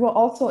 we were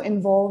also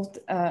involved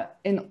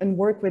in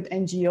work with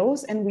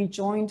NGOs, and we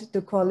joined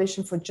the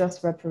Coalition for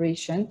Just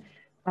Reparation,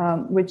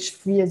 which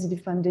Free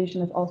Yazidi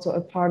Foundation is also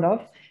a part of.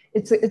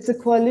 It's a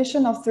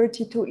coalition of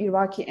 32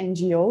 Iraqi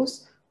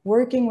NGOs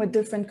working with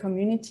different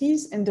communities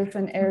in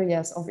different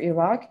areas of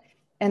Iraq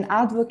and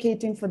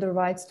advocating for the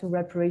rights to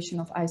reparation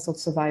of ISIL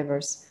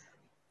survivors.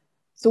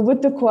 So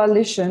with the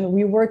coalition,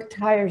 we worked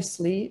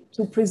tirelessly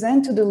to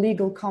present to the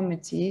legal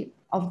committee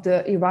of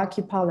the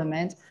Iraqi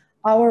parliament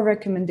our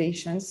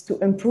recommendations to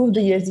improve the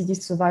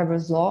Yazidi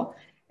survivors law.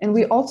 And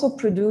we also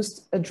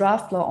produced a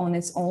draft law on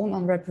its own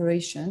on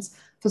reparations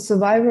for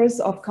survivors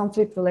of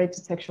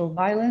conflict-related sexual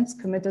violence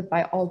committed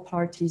by all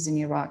parties in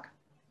Iraq.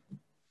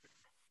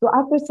 So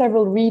after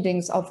several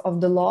readings of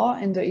the law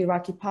in the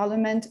Iraqi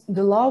parliament,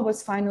 the law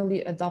was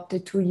finally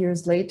adopted 2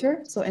 years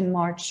later, so in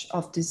March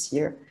of this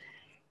year.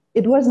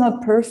 It was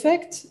not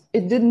perfect.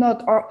 It did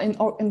not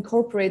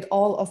incorporate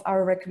all of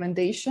our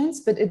recommendations,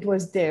 but it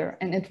was there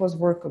and it was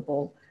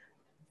workable.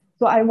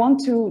 So I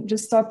want to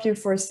just stop here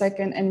for a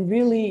second and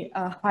really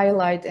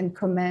highlight and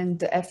commend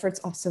the efforts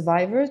of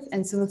survivors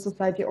and civil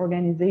society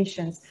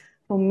organizations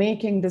for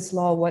making this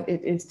law what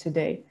it is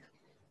today.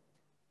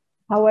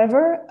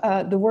 However,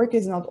 the work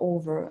is not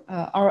over.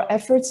 Our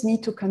efforts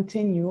need to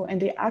continue,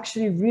 and they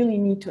actually really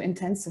need to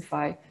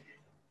intensify.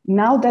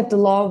 Now that the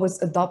law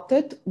was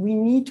adopted, we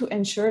need to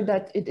ensure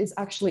that it is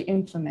actually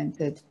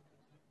implemented.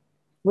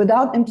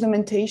 Without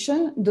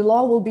implementation, the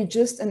law will be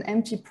just an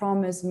empty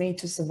promise made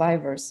to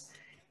survivors.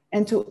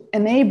 And to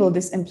enable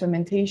this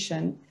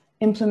implementation,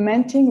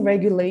 implementing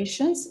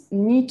regulations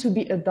need to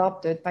be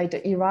adopted by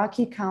the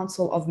Iraqi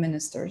Council of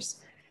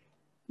Ministers.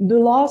 The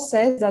law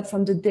says that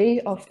from the day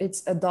of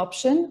its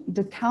adoption,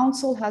 the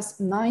council has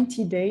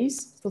 90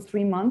 days, so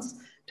 3 months,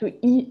 to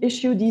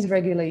issue these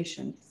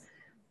regulations.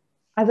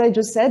 As I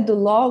just said, the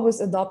law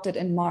was adopted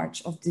in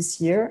March of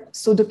this year,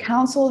 so the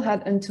council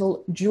had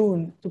until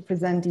June to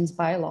present these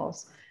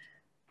bylaws.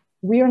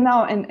 We are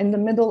now in the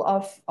middle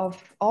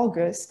of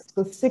August,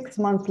 so 6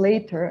 months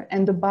later,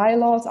 and the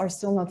bylaws are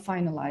still not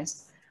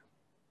finalized.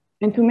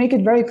 And to make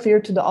it very clear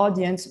to the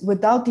audience,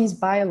 without these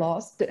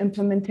bylaws, the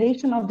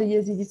implementation of the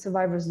Yazidi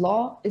survivors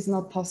law is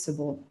not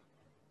possible.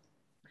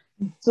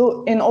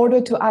 So in order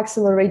to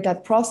accelerate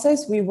that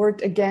process, we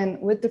worked again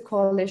with the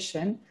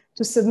coalition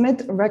to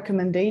submit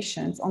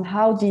recommendations on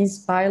how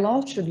these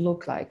bylaws should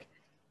look like.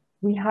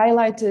 We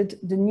highlighted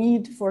the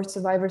need for a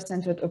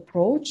survivor-centered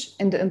approach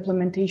in the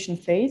implementation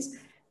phase,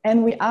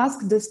 and we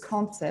asked this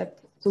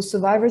concept, so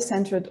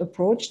survivor-centered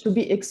approach, to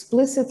be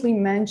explicitly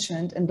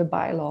mentioned in the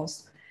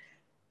bylaws.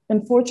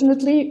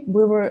 Unfortunately,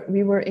 we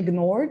were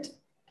ignored,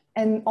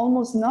 and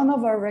almost none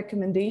of our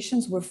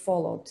recommendations were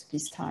followed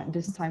this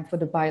time for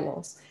the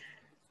bylaws.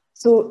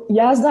 So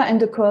YASDA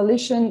and the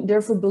coalition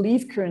therefore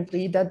believe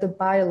currently that the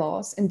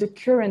bylaws in the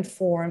current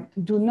form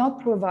do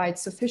not provide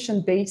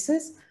sufficient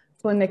basis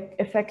for an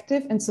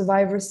effective and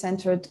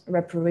survivor-centered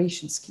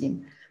reparation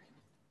scheme.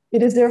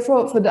 It is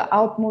therefore for the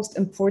utmost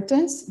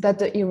importance that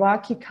the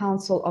Iraqi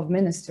Council of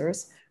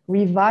Ministers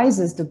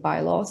revises the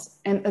bylaws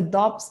and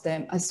adopts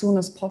them as soon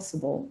as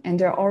possible, and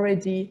they're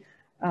already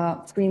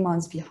 3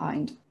 months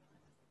behind.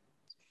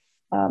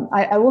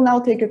 I will now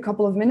take a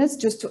couple of minutes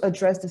just to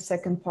address the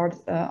second part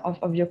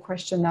of your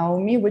question,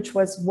 Naomi, which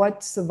was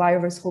what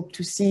survivors hope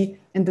to see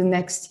in the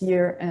next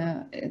year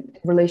in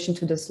relation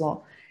to this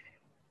law.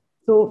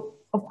 So,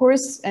 of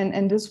course,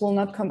 and this will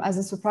not come as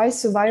a surprise,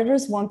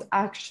 survivors want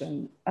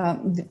action,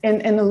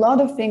 and a lot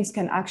of things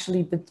can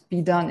actually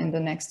be done in the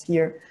next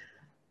year.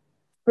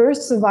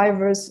 First,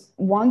 survivors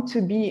want to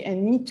be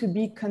and need to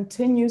be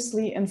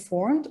continuously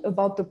informed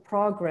about the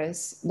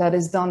progress that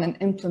is done in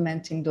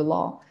implementing the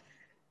law.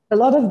 A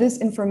lot of this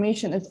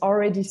information is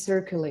already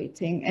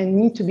circulating and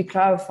need to be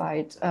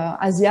clarified.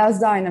 As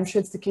YASDA, and I'm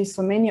sure it's the case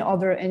for many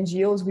other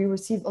NGOs, we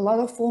receive a lot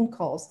of phone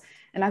calls.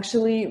 And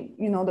actually,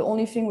 you know, the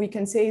only thing we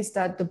can say is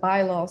that the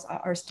bylaws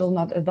are still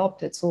not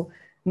adopted. So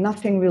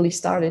nothing really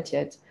started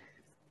yet.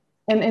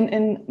 And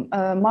in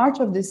March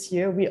of this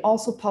year, we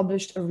also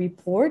published a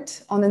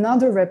report on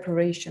another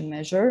reparation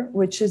measure,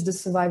 which is the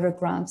Survivor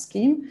Grant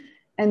Scheme.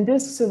 And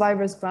this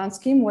Survivors Grant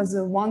Scheme was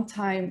a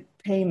one-time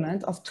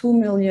payment of 2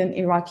 million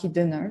Iraqi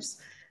dinars.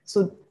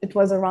 So it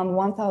was around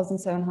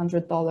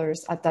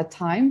 $1,700 at that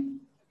time.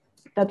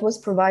 That was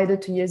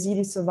provided to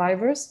Yazidi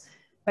survivors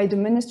by the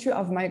Ministry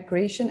of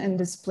Migration and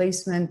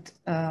Displacement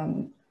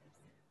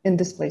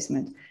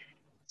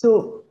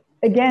So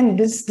again,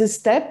 this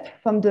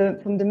step from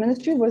the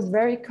ministry was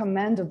very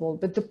commendable,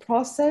 but the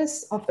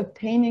process of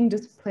obtaining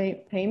this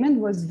payment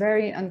was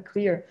very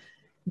unclear.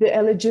 The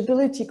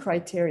eligibility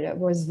criteria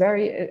was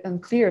very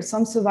unclear.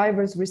 Some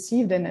survivors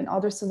received it and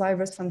other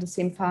survivors from the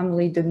same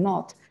family did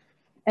not.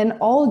 And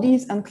all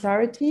these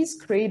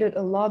unclarities created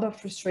a lot of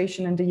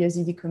frustration in the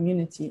Yazidi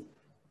community.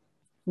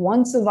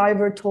 One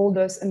survivor told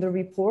us in the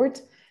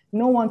report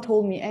no one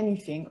told me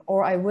anything,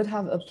 or I would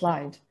have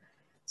applied.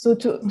 So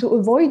to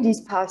avoid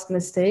these past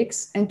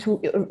mistakes and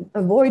to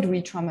avoid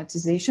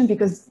re-traumatization,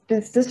 because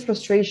this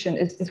frustration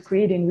is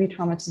creating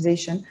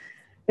re-traumatization,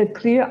 a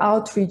clear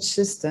outreach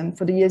system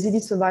for the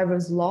Yazidi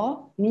survivors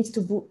law needs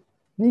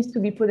to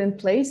be put in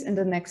place in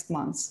the next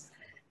months.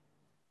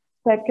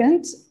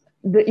 Second,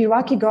 the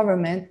Iraqi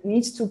government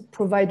needs to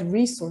provide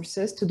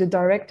resources to the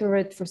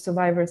Directorate for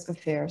Survivors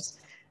Affairs.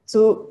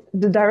 So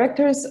the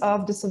Directors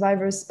of the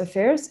Survivors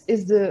Affairs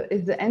is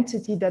the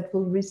entity that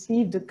will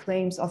receive the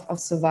claims of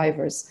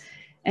survivors.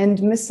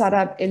 And Ms.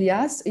 Sarab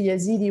Elias, a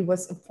Yazidi,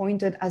 was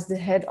appointed as the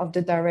head of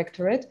the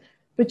Directorate,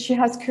 but she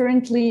has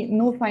currently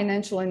no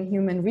financial and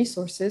human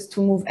resources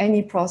to move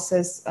any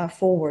process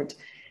forward.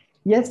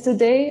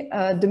 Yesterday,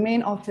 the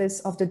main office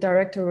of the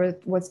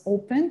Directorate was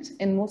opened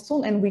in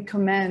Mosul, and we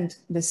commend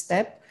the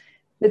step.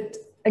 But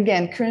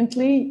again,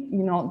 currently,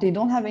 they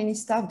don't have any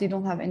staff, they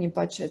don't have any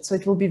budget. So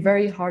it will be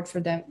very hard for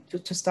them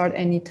to start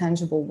any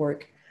tangible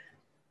work.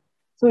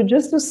 So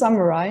just to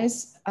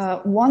summarize,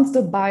 once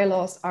the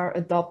bylaws are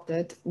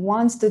adopted,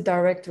 once the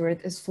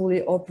Directorate is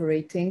fully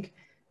operating,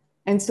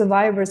 and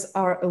survivors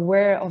are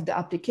aware of the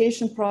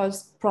application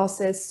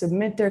process,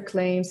 submit their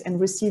claims,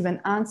 and receive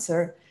an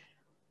answer,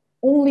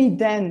 only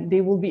then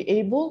they will be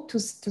able to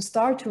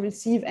start to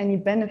receive any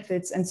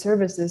benefits and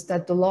services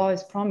that the law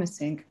is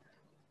promising.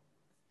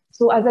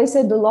 So as I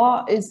said, the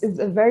law is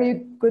a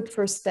very good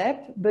first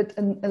step, but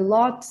a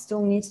lot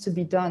still needs to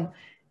be done.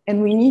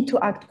 And we need to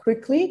act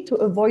quickly to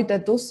avoid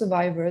that those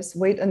survivors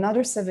wait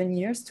another 7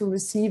 years to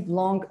receive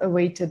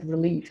long-awaited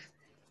relief.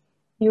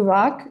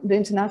 Iraq, the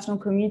international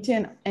community,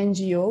 and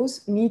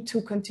NGOs need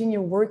to continue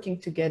working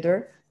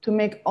together to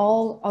make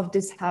all of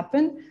this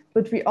happen,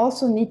 but we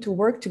also need to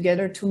work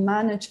together to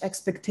manage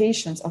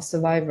expectations of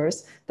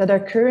survivors that are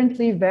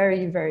currently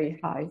very, very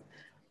high.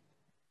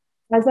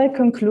 As I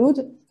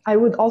conclude, I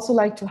would also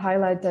like to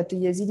highlight that the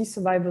Yazidi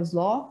Survivors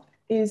Law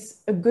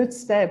is a good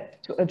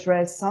step to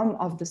address some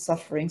of the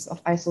sufferings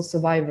of ISIL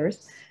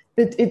survivors,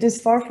 but it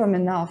is far from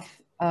enough.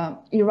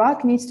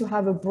 Iraq needs to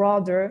have a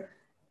broader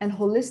and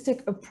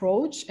holistic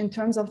approach in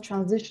terms of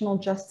transitional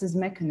justice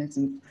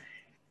mechanism.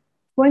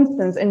 For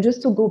instance, and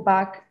just to go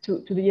back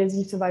to the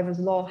Yazidi Survivors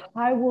Law,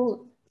 how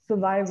will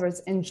survivors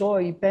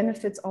enjoy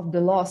benefits of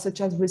the law, such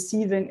as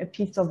receiving a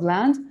piece of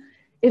land,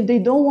 if they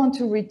don't want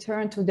to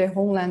return to their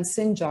homeland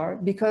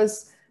Sinjar,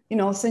 because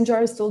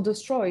Sinjar is still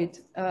destroyed,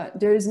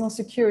 there is no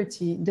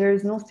security, there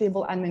is no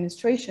stable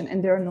administration,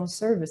 and there are no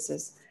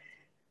services.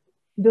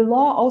 The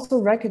law also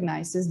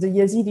recognizes the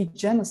Yezidi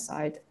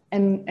genocide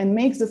and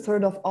makes the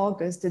 3rd of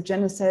August the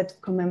Genocide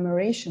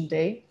Commemoration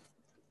Day.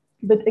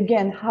 But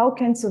again, how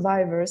can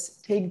survivors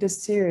take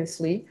this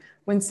seriously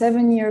when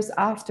 7 years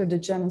after the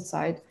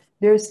genocide,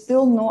 there is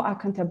still no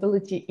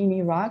accountability in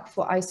Iraq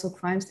for ISIL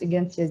crimes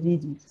against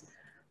Yazidis?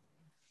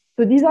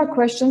 So these are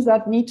questions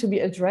that need to be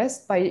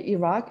addressed by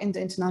Iraq and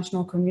the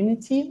international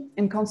community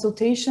in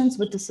consultations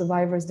with the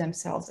survivors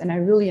themselves. And I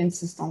really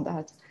insist on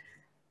that.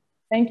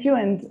 Thank you,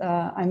 and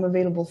I'm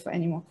available for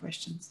any more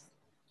questions.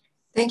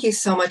 Thank you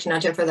so much,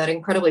 Nadja, for that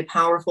incredibly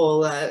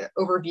powerful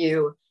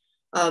overview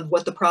of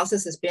what the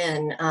process has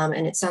been,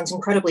 and it sounds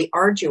incredibly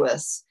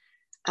arduous.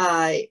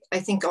 I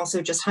think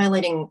also just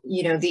highlighting,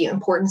 the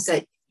importance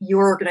that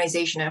your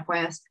organization,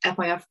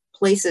 FYF,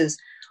 places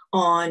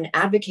on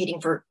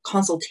advocating for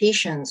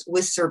consultations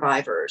with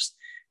survivors.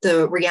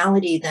 The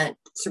reality that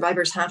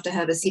survivors have to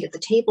have a seat at the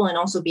table and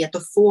also be at the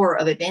fore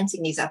of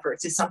advancing these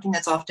efforts is something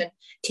that's often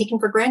taken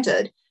for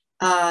granted.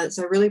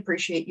 So I really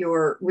appreciate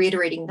your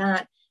reiterating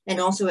that. And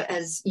also,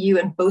 as you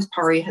and both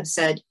Pari have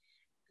said,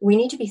 we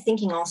need to be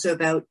thinking also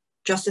about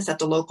justice at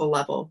the local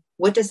level.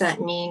 What does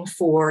that mean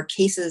for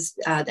cases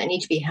that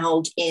need to be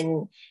held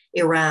in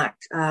Iraq?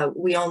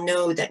 We all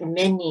know that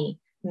many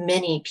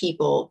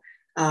people,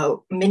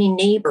 many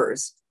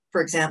neighbors,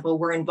 for example,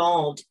 were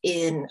involved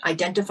in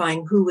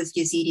identifying who was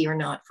Yazidi or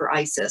not for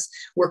ISIS,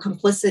 were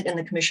complicit in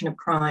the commission of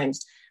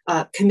crimes,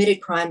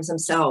 committed crimes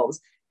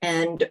themselves.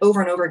 And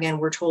over again,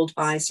 we're told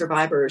by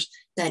survivors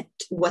that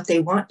what they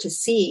want to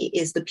see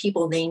is the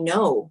people they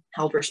know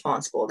held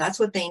responsible. That's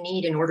what they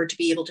need in order to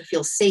be able to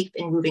feel safe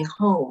in moving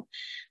home.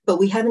 But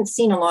we haven't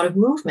seen a lot of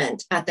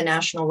movement at the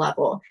national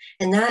level.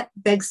 And that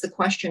begs the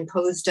question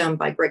posed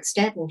by Greg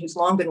Stanton, who's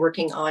long been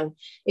working on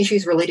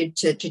issues related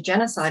to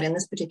genocide in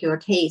this particular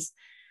case.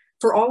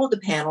 For all of the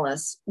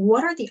panelists,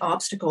 what are the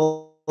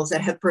obstacles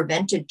that have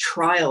prevented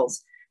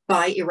trials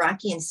by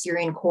Iraqi and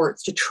Syrian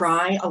courts to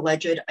try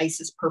alleged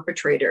ISIS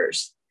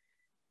perpetrators?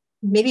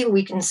 Maybe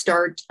we can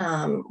start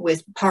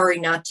with Pari,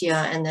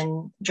 Natia, and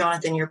then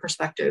Jonathan, your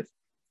perspective.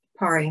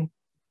 Pari.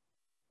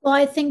 Well,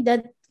 I think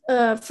that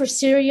for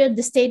Syria,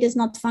 the state is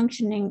not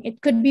functioning.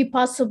 It could be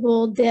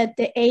possible that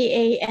the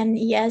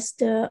AANES,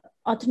 the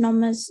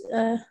Autonomous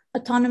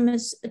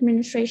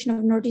Administration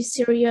of Northeast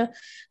Syria,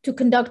 to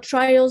conduct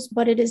trials,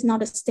 but it is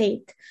not a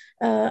state.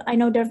 I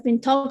know there have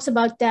been talks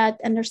about that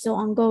and they're still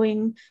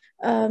ongoing.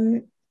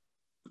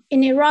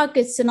 in Iraq,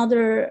 it's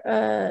another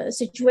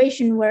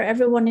situation where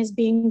everyone is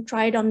being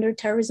tried under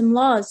terrorism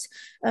laws,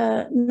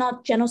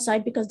 not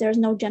genocide, because there's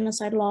no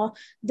genocide law.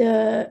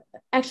 The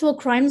actual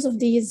crimes of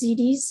the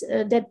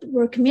Yezidis that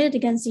were committed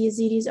against the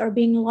Yezidis are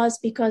being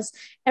lost because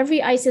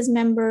every ISIS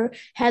member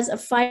has a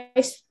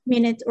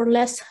 5-minute or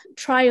less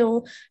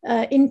trial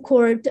in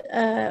court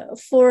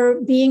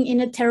for being in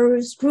a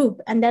terrorist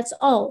group, and that's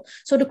all.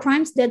 So the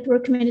crimes that were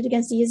committed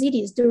against the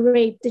Yezidis, the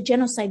rape, the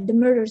genocide, the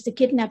murders, the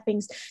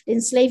kidnappings, the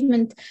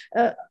enslavement,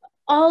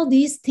 all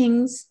these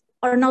things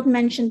are not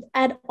mentioned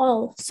at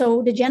all.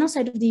 So the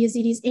genocide of the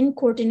Yezidis in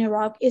court in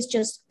Iraq is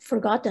just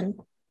forgotten.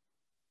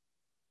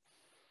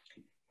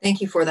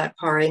 Thank you for that,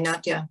 Pari.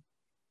 Nadia.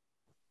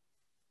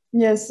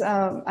 Yes,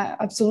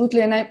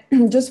 absolutely. And I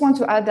just want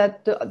to add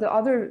that the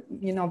other,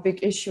 big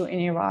issue in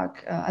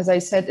Iraq, as I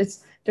said,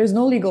 there's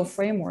no legal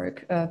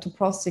framework to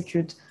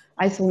prosecute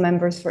ISIL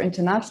members for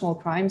international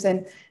crimes.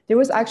 And there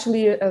was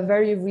actually a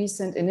very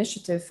recent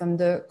initiative from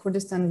the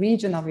Kurdistan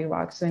region of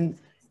Iraq, so in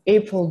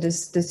April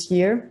this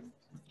year,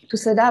 to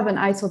set up an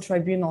ISIL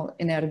tribunal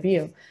in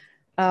Erbil.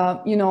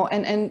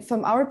 And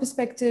from our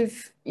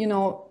perspective,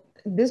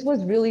 this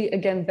was really,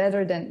 again,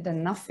 better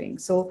than nothing.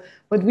 So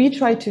what we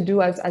try to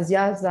do as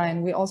Yazda,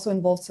 and we also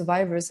involve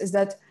survivors, is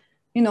that,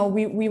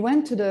 we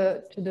went to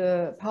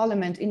the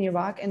parliament in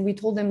Iraq and we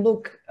told them,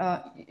 look,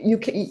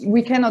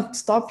 we cannot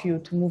stop you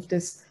to move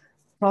this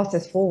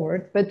process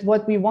forward. But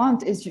what we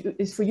want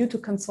is for you to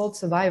consult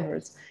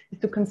survivors, is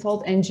to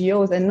consult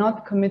NGOs and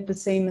not commit the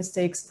same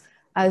mistakes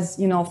as,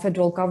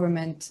 federal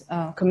government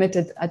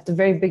committed at the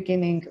very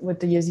beginning with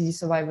the Yazidi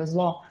survivors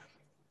law.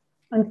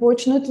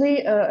 Unfortunately,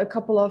 a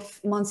couple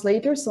of months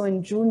later, so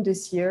in June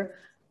this year,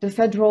 the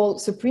federal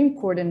Supreme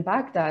Court in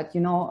Baghdad,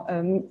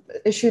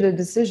 issued a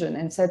decision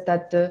and said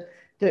that the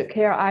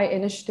KRI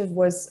initiative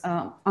was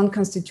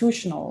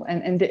unconstitutional.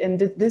 And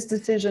this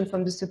decision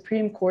from the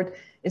Supreme Court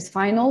is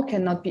final,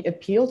 cannot be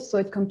appealed. So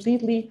it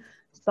completely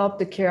stopped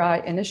the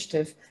KRI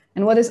initiative.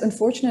 And what is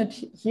unfortunate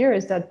here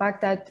is that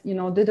Baghdad,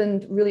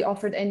 didn't really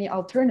offer any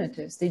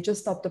alternatives. They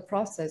just stopped the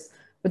process,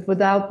 but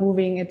without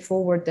moving it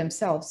forward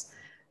themselves.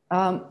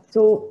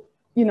 So,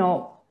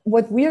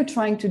 what we are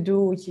trying to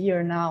do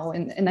here now,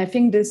 and I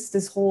think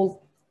this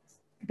whole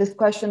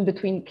discussion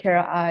between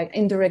KRI,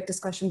 indirect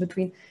discussion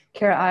between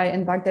KRI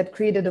and Baghdad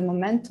created a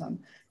momentum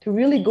to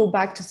really go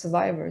back to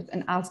survivors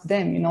and ask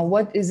them,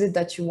 what is it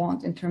that you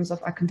want in terms of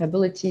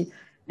accountability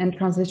and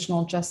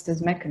transitional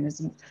justice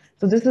mechanisms?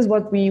 So this is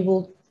what we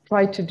will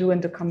try to do in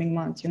the coming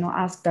months,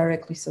 ask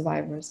directly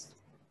survivors.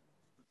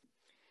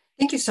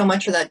 Thank you so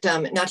much for that,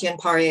 Nadia and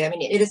Pari. I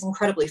mean, it is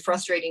incredibly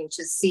frustrating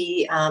to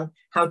see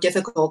how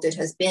difficult it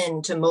has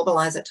been to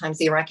mobilize at times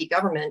the Iraqi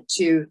government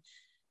to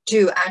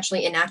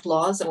actually enact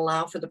laws that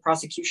allow for the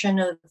prosecution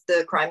of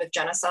the crime of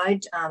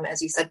genocide,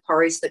 as you said,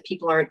 Pari, so that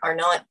people are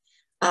not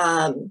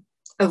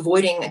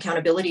avoiding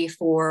accountability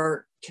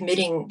for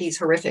committing these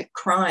horrific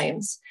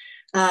crimes,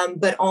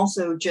 but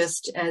also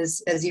just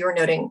as you're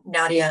noting,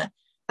 Nadia,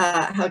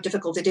 how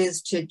difficult it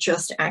is to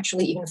just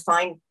actually even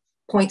find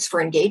points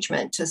for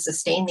engagement to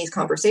sustain these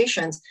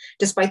conversations,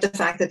 despite the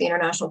fact that the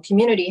international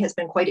community has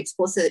been quite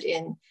explicit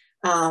in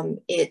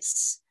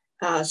its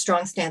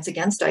strong stance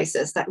against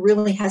ISIS. That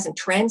really hasn't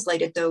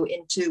translated, though,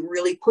 into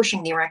really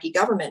pushing the Iraqi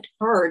government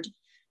hard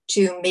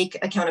to make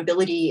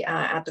accountability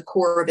at the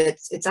core of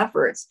its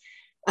efforts.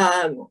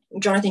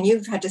 Jonathan,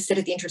 you've had to sit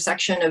at the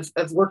intersection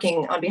of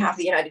working on behalf of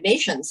the United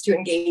Nations to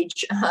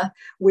engage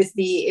with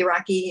the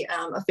Iraqi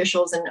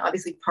officials, and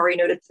obviously Pari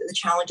noted the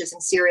challenges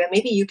in Syria.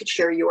 Maybe you could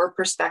share your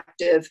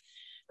perspective.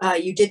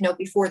 You did note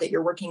before that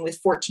you're working with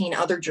 14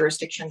 other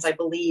jurisdictions, I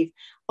believe,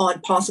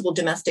 on possible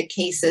domestic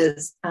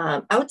cases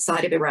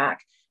outside of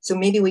Iraq. So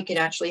maybe we could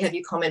actually have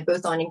you comment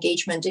both on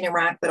engagement in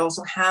Iraq, but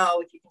also how,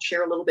 if you can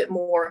share a little bit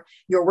more,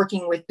 you're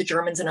working with the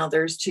Germans and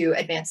others to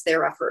advance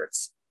their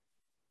efforts.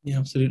 Yeah,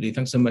 absolutely.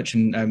 Thanks so much.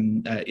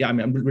 And yeah, I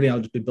mean, I'll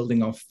just be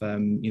building off,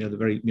 the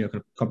very, kind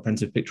of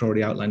comprehensive picture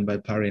already outlined by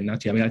Pari and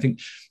Natia. I mean,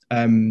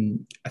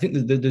 I think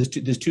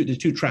there's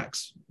two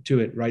tracks to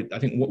it, right? I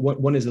think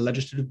one is a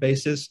legislative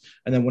basis,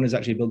 and then one is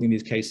actually building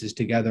these cases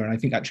together. And I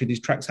think actually these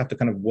tracks have to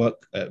kind of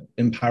work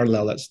in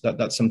parallel.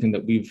 That's something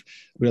that we've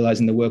realized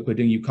in the work we're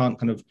doing. You can't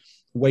kind of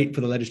wait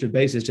for the legislative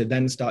basis to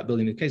then start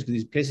building the case. But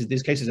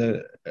these cases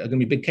are going to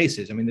be big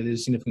cases. I mean,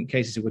 there's significant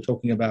cases if we're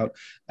talking about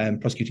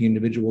prosecuting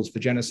individuals for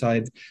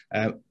genocide.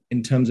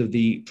 In terms of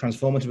the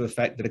transformative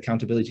effect that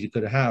accountability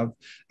could have,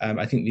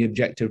 I think the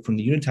objective from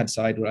the UNITAD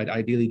side would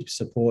ideally to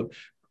support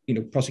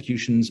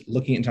prosecutions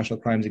looking at international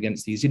crimes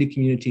against the Yezidi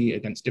community,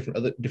 against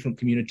different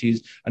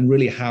communities, and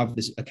really have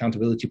this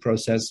accountability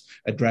process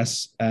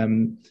address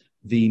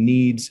the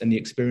needs and the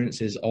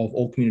experiences of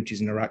all communities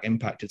in Iraq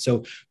impacted.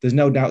 So there's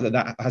no doubt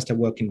that has to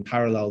work in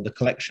parallel, the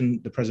collection,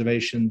 the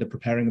preservation, the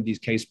preparing of these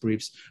case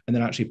briefs, and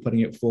then actually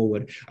putting it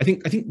forward. I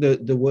think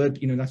the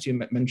word,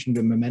 Natia mentioned,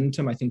 the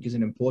momentum, I think is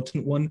an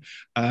important one.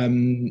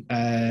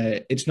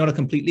 It's not a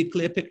completely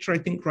clear picture, I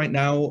think, right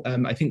now.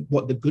 I think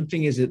what the good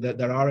thing is that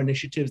there are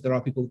initiatives, there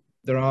are people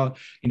there are,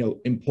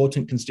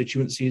 important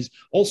constituencies.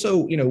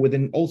 Also, even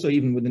within,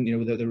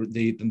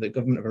 the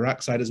government of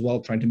Iraq side as well,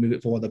 trying to move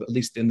it forward, at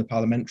least in the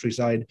parliamentary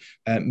side,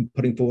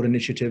 putting forward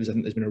initiatives. I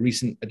think there's been a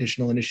recent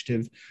additional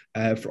initiative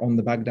on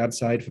the Baghdad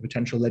side for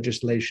potential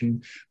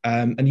legislation.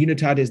 And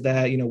UNITAD is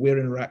there. We're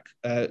in Iraq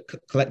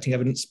collecting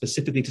evidence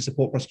specifically to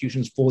support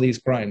prosecutions for these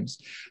crimes.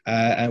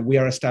 We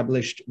are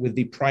established with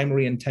the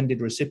primary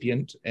intended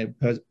recipient,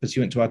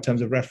 pursuant to our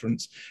terms of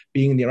reference,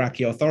 being the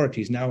Iraqi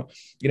authorities. Now,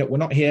 we're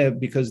not here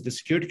because the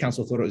Security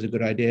Council thought it was a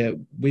good idea.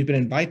 We've been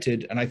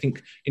invited, and I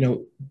think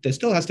there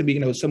still has to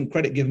be some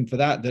credit given for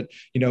that that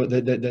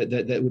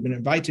we've been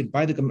invited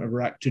by the government of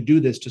Iraq to do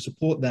this, to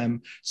support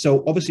them.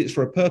 So obviously it's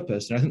for a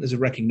purpose, and I think there's a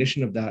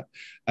recognition of that.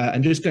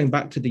 And just going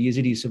back to the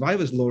Yazidi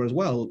survivors law as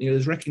well,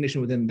 there's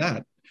recognition within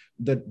that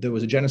there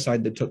was a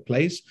genocide that took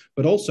place,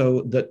 but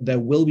also that there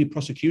will be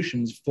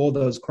prosecutions for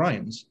those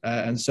crimes.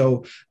 And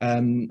so,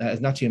 as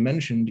Natia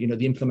mentioned,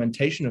 the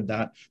implementation of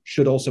that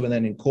should also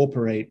then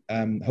incorporate,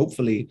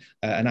 hopefully,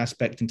 an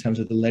aspect in terms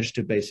of the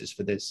legislative basis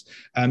for this.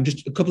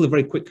 Just a couple of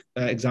very quick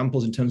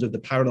examples in terms of the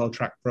parallel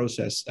track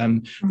process.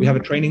 We have a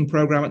training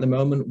program at the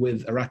moment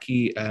with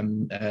Iraqi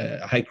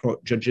High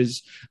Court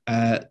judges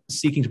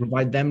seeking to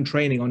provide them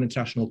training on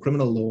international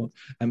criminal law,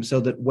 so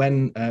that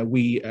when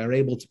we are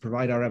able to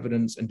provide our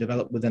evidence and develop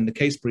within the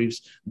case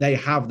briefs, they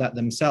have that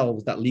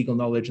themselves, that legal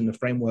knowledge and the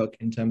framework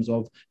in terms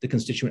of the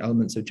constituent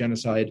elements of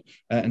genocide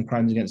and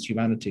crimes against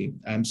humanity.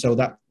 So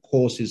that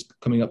course is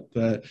coming up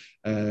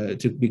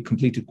to be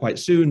completed quite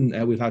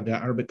soon. We've had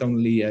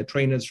Arabic-only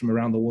trainers from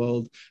around the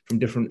world, from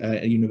different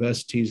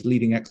universities,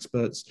 leading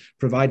experts,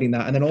 providing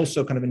that, and then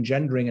also kind of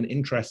engendering an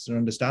interest and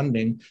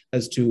understanding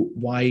as to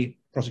why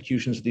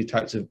prosecutions of these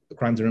types of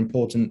crimes are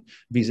important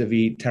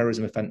vis-a-vis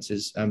terrorism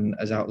offences,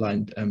 as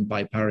outlined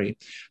by Parry.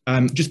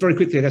 Just very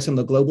quickly, I guess, on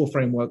the global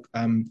framework,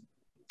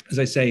 as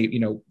I say,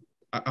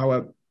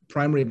 our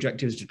primary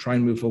objective is to try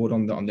and move forward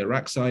on the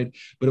Iraq side,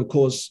 but of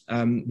course,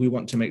 we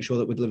want to make sure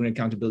that we're delivering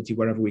accountability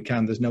wherever we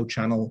can. There's no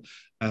channel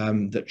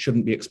that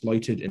shouldn't be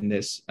exploited in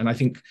this, and I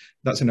think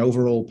that's an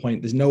overall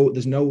point. There's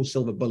no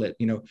silver bullet.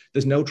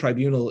 There's no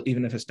tribunal,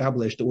 even if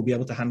established, that will be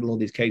able to handle all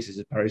these cases.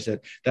 As Parry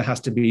said, there has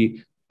to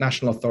be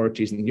national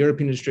authorities in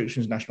European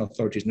jurisdictions, national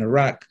authorities in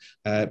Iraq,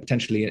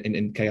 potentially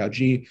in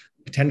KRG,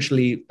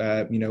 potentially,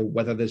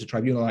 whether there's a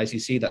tribunal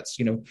ICC, that's,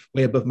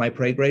 way above my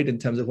pay grade in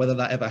terms of whether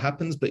that ever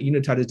happens, but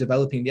UNITAD is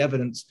developing the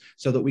evidence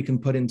so that we can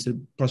put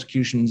into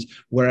prosecutions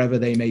wherever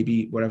they may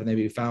be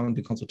found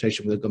in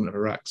consultation with the government of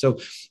Iraq. So,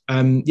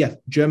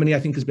 Germany, I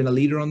think, has been a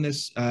leader on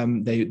this.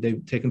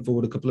 They've taken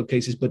forward a couple of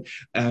cases, but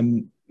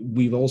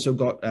we've also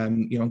got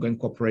ongoing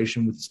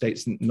cooperation with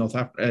states in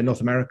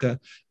North America,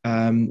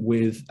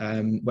 with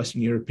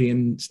Western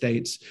European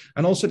states,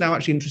 and also now,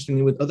 actually,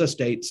 interestingly, with other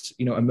states,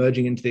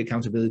 emerging into the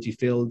accountability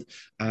field,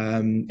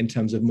 in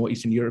terms of more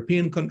Eastern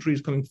European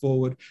countries coming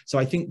forward. So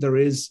I think there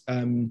is a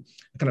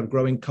kind of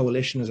growing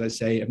coalition, as I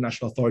say, of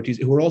national authorities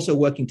who are also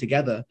working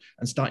together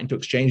and starting to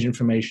exchange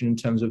information in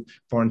terms of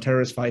foreign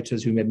terrorist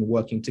fighters who may be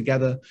working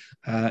together,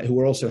 who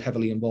are also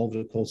heavily involved,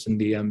 of course, in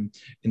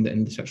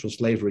the sexual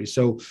slavery.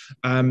 So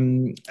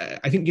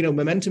I think,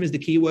 momentum is the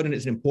key word, and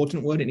it's an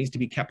important word. It needs to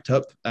be kept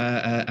up.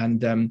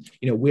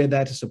 We're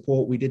there to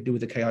support. We did do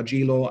with the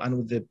KRG law and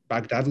with the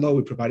Baghdad law.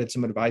 We provided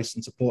some advice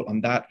and support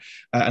on that.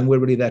 And we're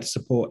really there to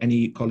support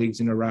any colleagues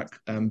in Iraq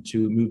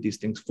to move these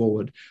things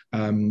forward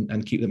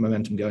and keep the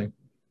momentum going.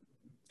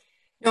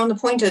 On the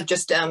point of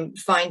just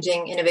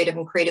finding innovative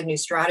and creative new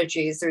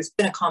strategies, there's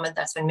been a comment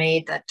that's been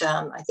made that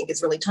I think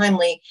is really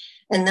timely,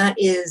 and that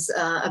is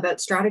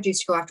about strategies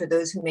to go after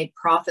those who made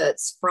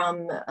profits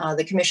from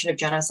the commission of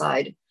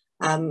genocide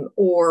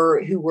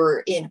or who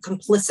were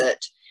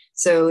complicit.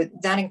 So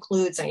that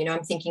includes,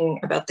 I'm thinking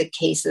about the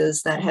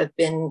cases that have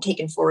been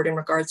taken forward in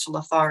regards to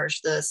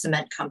Lafarge, the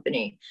cement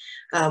company,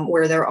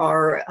 where there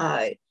are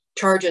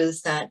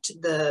charges that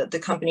the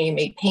company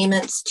made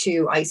payments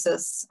to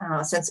ISIS,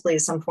 ostensibly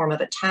as some form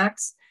of a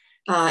tax,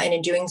 and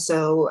in doing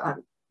so,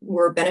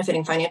 were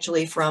benefiting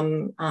financially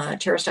from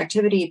terrorist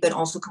activity, but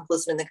also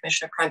complicit in the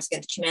commission of crimes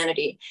against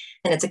humanity.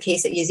 And it's a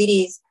case that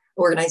Yezidis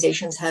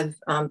organizations have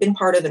been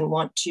part of and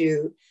want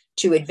to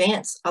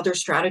advance other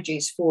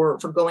strategies for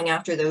going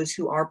after those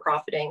who are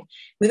profiting.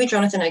 Maybe,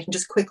 Jonathan, I can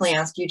just quickly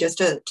ask you just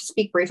to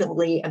speak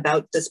briefly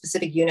about the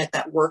specific unit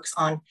that works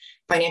on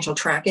financial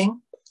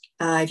tracking.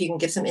 If you can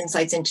give some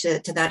insights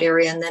into that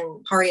area. And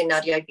then Parry and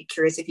Nadia, I'd be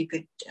curious if you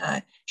could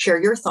share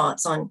your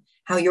thoughts on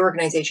how your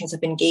organizations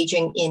have been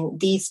engaging in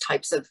these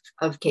types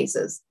of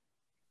cases.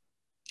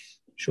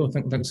 Sure,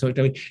 thanks so much,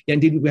 Debbie. Yeah,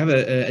 indeed, we have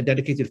a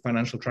dedicated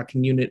financial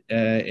tracking unit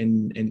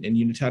in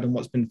UNITAD, and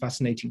what's been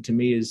fascinating to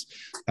me is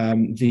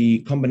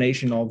the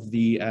combination of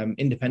the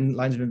independent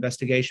lines of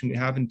investigation we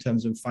have in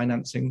terms of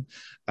financing,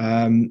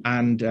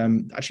 and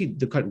actually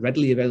the quite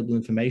readily available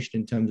information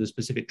in terms of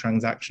specific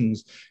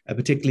transactions,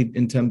 particularly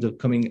in terms of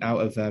coming out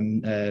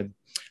of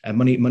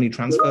money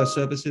transfer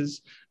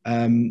services.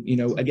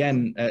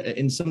 Again,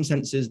 in some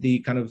senses, the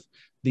kind of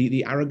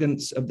the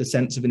arrogance of the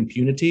sense of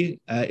impunity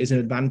is an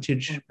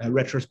advantage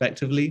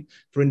retrospectively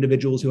for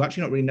individuals who are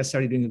actually not really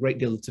necessarily doing a great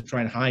deal to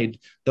try and hide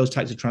those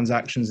types of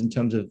transactions in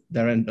terms of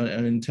their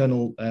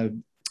internal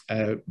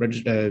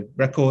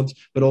records,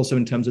 but also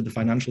in terms of the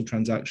financial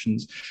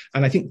transactions.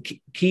 And I think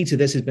key to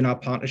this has been our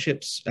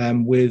partnerships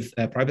with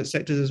private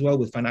sectors as well,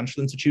 with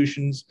financial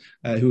institutions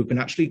who have been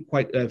actually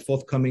quite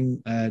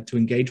forthcoming to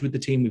engage with the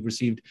team. We've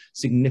received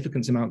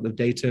significant amount of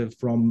data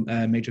from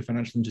major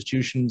financial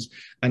institutions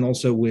and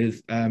also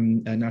with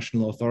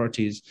national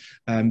authorities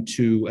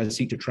to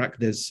seek to track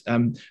this.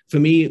 For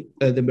me,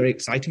 the very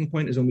exciting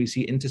point is when we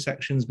see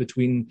intersections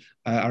between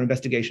our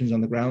investigations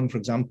on the ground, for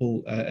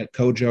example, at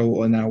Kocho,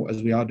 or now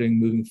as we are doing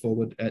moving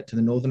forward to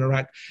the northern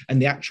Iraq, and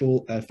the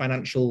actual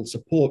financial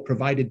support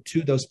provided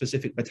to those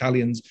specific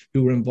battalions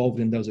who were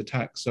involved in those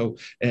attacks. So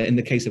in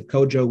the case of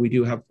Kocho, we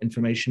do have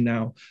information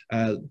now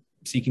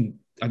seeking,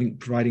 I think,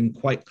 providing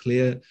quite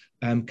clear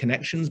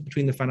connections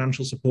between the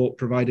financial support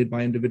provided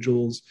by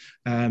individuals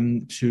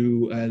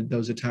to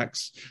those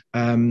attacks,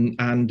 and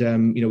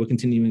we're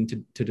continuing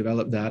to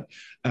develop that.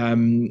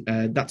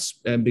 That's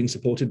being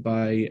supported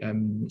by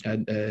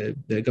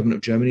the government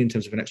of Germany in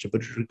terms of an extra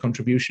budgetary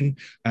contribution,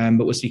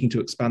 but we're seeking to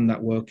expand that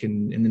work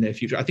in the near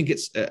future. I think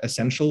it's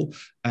essential.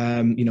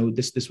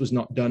 This was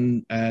not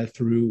done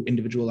through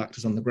individual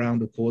actors on the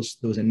ground. Of course,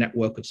 there was a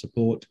network of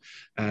support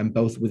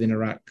both within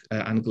Iraq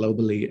and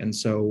globally, and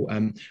so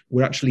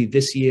we're actually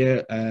this year,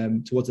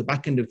 towards the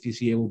back end of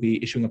this year, we'll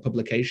be issuing a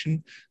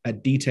publication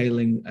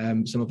detailing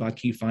some of our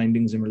key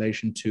findings in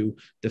relation to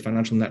the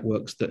financial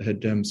networks that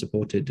had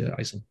supported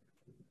ISIL.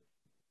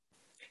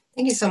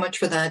 Thank you so much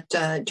for that,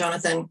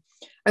 Jonathan.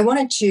 I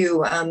wanted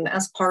to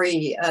ask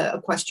Pari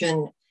a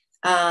question.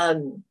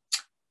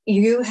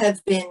 You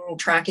have been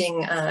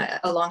tracking,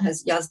 along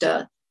as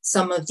Yazda,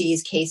 some of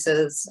these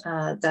cases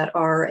that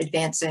are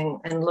advancing,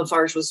 and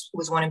Lafarge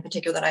was one in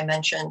particular that I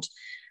mentioned.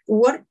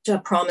 What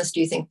promise do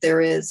you think there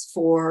is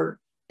for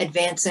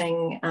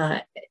advancing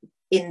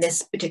in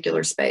this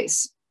particular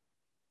space?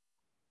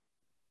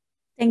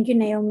 Thank you,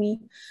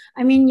 Naomi.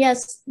 I mean,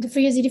 yes, the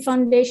Free Yazidi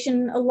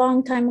Foundation a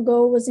long time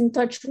ago was in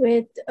touch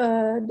with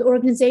the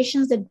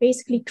organizations that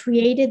basically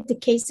created the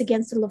case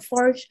against the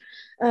Lafarge.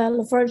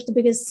 Lafarge, the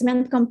biggest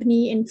cement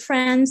company in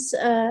France.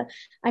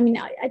 I mean,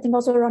 I think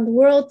also around the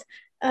world.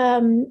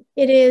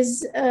 It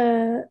is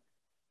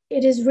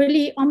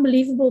really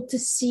unbelievable to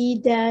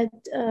see that,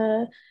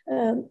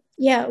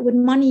 with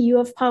money you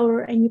have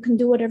power and you can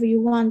do whatever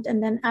you want,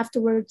 and then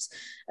afterwards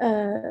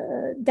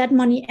that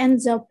money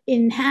ends up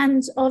in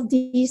hands of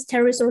these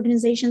terrorist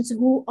organizations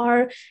who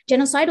are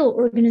genocidal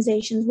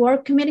organizations, who are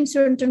committing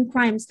certain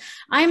crimes.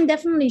 I'm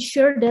definitely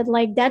sure that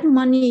that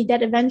money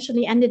that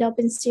eventually ended up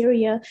in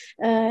Syria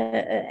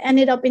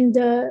ended up in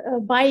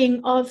the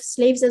buying of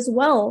slaves as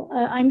well.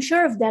 I'm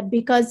sure of that,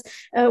 because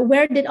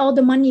where did all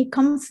the money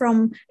come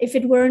from if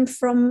it weren't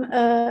from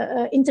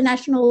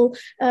international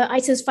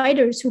ISIS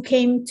fighters who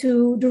came to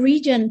the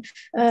region,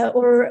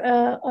 or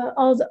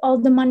all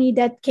the money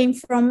that came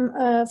from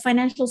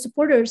financial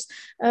supporters?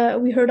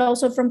 We heard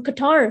also from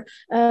Qatar.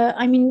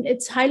 I mean,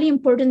 it's highly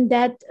important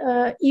that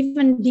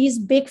even these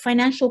big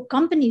financial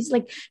companies,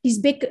 like these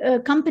big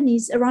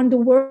companies around the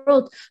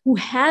world who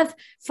have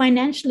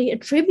financially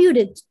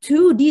attributed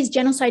to these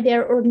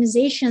genocidal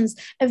organizations,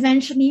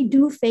 eventually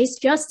do face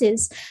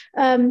justice.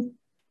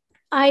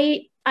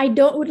 I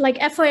don't,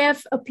 like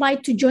FIF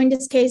applied to join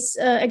this case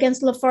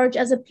against Lafarge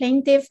as a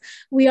plaintiff.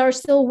 We are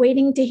still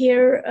waiting to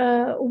hear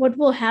what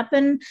will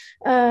happen.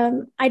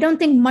 I don't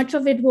think much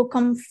of it will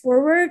come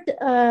forward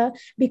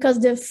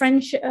because the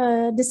French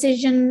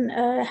decision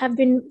have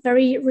been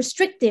very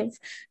restrictive,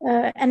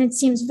 and it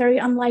seems very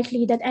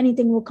unlikely that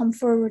anything will come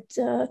forward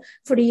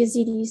for the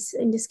Yazidis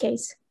in this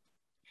case.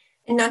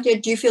 And Nadia,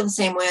 do you feel the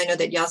same way? I know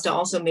that Yazda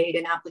also made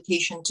an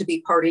application to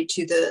be party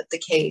to the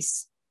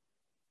case.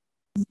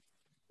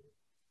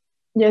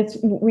 Yes,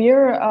 we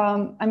are.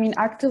 I mean,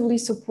 actively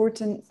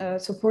supporting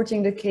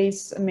the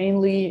case,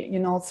 mainly,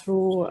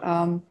 through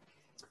Amal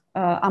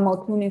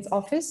Clooney's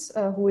office,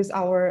 who is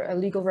our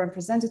legal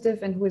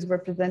representative and who is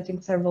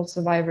representing several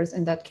survivors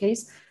in that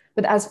case.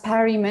 But as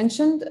Pari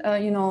mentioned,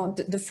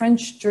 the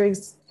French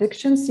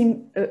jurisdiction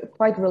seemed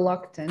quite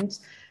reluctant.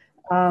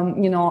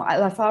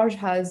 Lafarge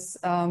has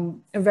a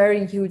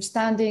very huge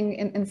standing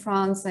in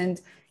France, and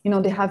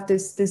they have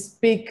this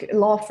big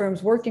law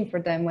firms working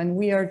for them, when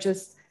we are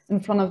just in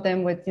front of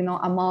them with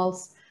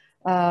Amal's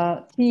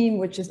team,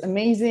 which is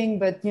amazing,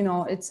 but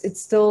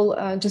it's still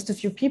just a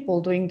few people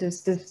doing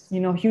this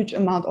huge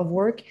amount of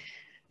work.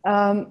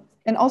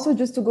 And also,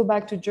 just to go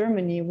back to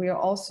Germany, we are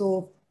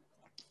also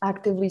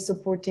actively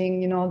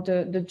supporting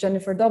the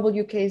Jennifer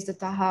W case, the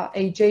Taha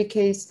AJ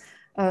case,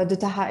 the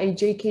Taha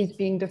AJ case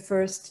being the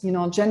first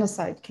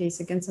genocide case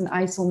against an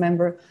ISIL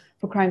member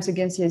for crimes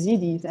against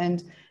Yazidis.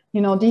 And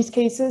these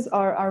cases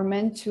are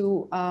meant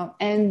to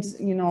end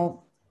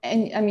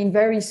and I mean,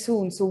 very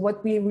soon. So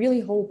what we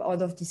really hope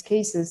out of these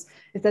cases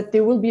is that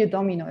there will be a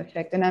domino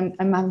effect. And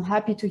I'm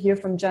happy to hear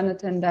from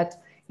Jonathan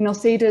that, you know,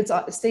 states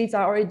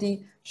are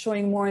already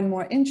showing more and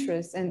more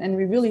interest. And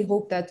we really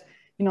hope that,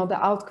 you know,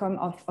 the outcome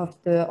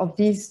of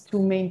these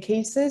two main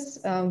cases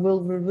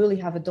will really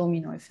have a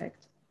domino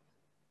effect.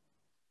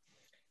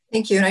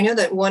 Thank you. And I know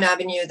that one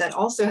avenue that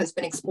also has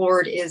been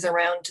explored is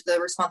around the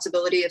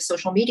responsibility of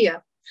social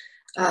media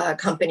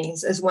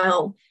companies as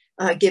well.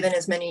 Given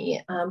as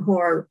many who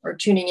are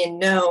tuning in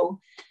know,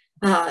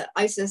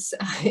 ISIS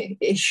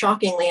is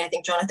shockingly, I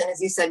think, Jonathan, as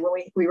you said,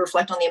 when we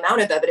reflect on the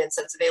amount of evidence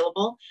that's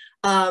available,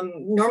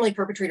 normally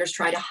perpetrators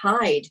try to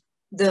hide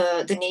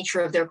the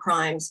nature of their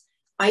crimes.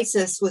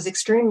 ISIS was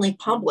extremely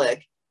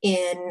public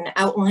in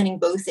outlining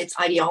both its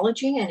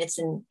ideology and its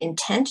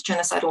intent,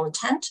 genocidal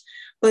intent,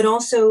 but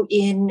also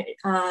in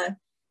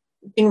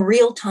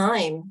real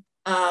time,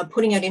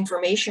 putting out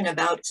information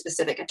about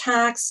specific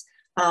attacks,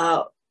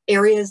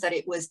 areas that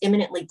it was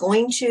imminently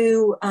going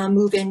to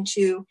move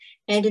into,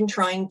 and in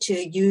trying to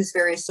use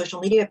various social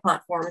media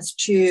platforms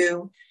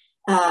to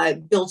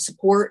build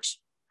support,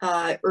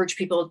 urge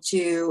people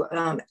to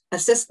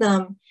assist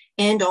them,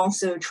 and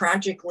also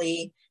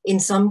tragically, in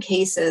some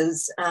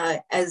cases,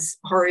 as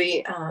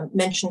Hari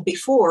mentioned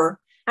before,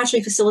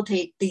 actually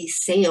facilitate the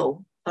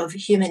sale of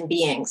human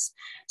beings.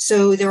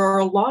 So there are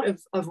a lot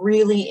of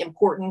really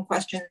important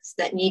questions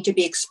that need to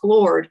be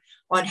explored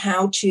on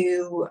how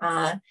to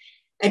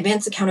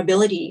advance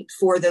accountability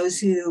for those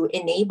who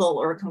enable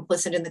or are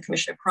complicit in the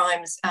commission of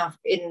crimes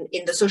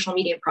in the social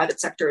media and private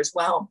sector as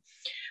well.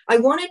 I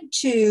wanted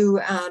to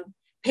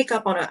pick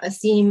up on a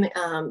theme,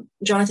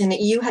 Jonathan,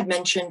 that you had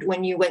mentioned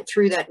when you went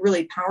through that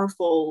really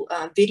powerful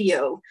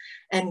video,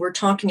 and we're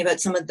talking about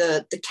some of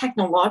the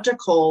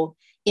technological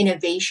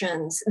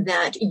innovations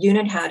that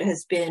UNITAD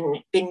has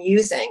been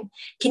using.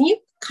 Can you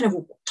kind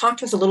of talk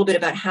to us a little bit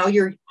about how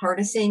you're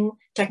harnessing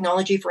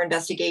technology for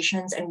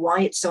investigations and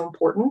why it's so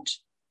important?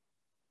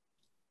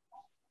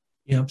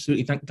 Yeah,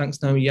 absolutely.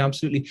 Thanks, Naomi. Yeah,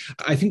 absolutely.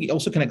 I think it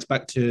also connects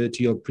back to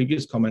your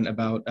previous comment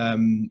about,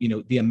 you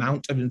know, the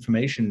amount of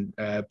information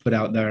put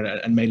out there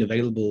and made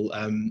available.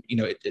 You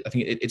know, I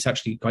think it's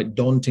actually quite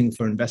daunting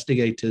for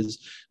investigators,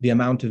 the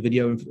amount of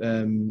video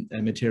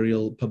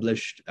material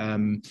published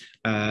and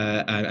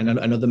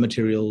other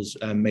materials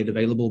made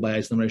available by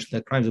Islamic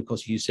crimes. Of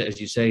course, as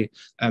you say,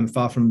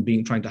 far from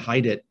trying to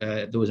hide it,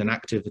 there was an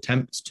active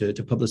attempt to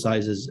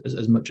publicize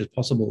as much as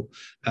possible.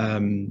 I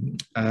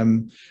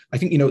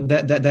think, you know,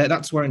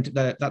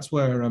 that's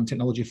where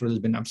technology for us has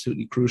been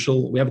absolutely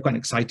crucial. We have quite an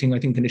exciting, I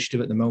think, initiative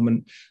at the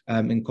moment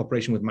in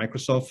cooperation with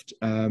Microsoft,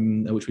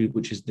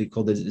 which is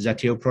called the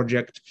Zetio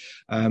project,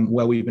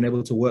 where we've been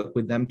able to work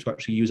with them to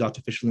actually use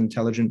artificial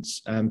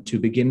intelligence to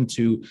begin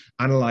to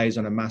analyze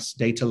on a mass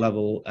data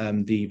level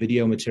the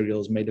video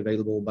materials made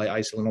available by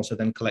ISIL and also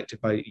then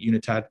collected by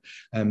UNITAD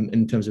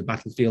in terms of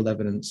battlefield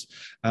evidence.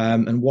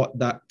 And what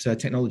that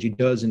technology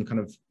does in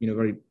kind of, you know,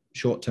 very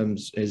short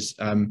terms is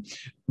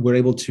we're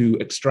able to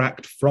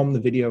extract from the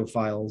video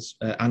files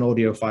and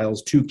audio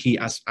files two key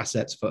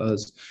assets for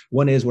us.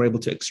 One is we're able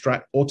to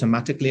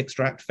automatically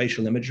extract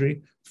facial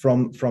imagery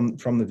from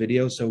the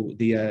video. So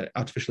the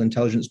artificial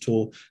intelligence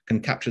tool can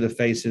capture the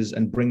faces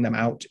and bring them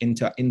out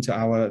into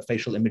our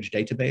facial image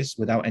database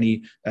without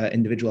any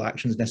individual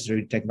actions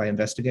necessarily taken by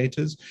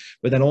investigators.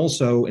 But then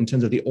also in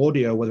terms of the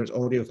audio, whether it's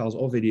audio files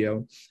or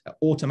video,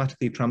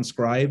 automatically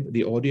transcribe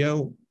the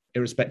audio,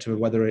 irrespective of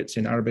whether it's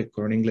in Arabic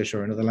or in English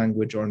or another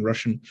language or in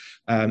Russian,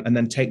 and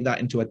then take that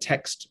into a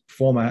text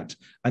format,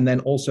 and then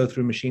also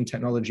through machine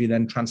technology,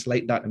 then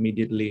translate that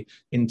immediately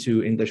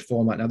into English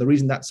format. Now, the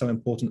reason that's so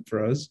important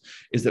for us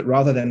is that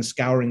rather than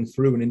scouring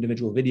through an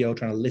individual video,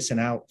 trying to listen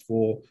out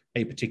for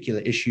a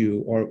particular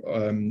issue or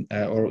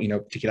you know,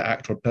 particular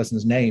act or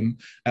person's name,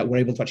 we're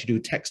able to actually do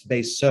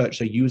text-based search.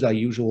 So use our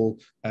usual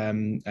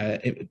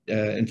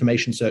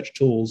information search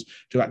tools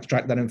to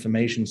extract that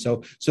information.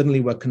 So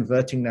suddenly we're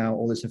converting now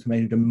all this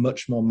information to a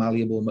much more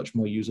malleable, much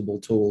more usable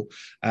tool.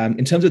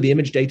 In terms of the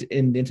image data,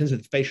 in terms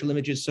of the facial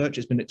images search,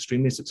 it's been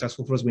extremely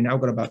successful for us. We now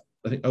got about,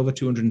 I think, over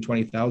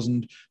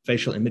 220,000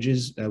 facial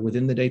images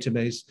within the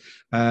database.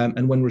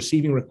 And when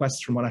receiving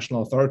requests from our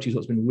national authorities,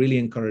 what's been really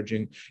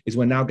encouraging is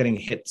we're now getting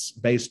hits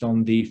based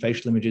on the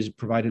facial images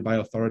provided by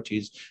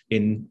authorities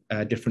in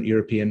different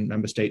European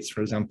member states.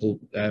 For example,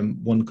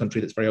 one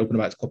country that's very open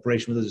about its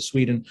cooperation with us is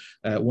Sweden.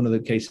 One of the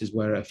cases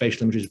where a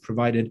facial image is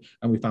provided,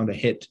 and we found a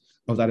hit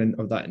of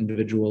that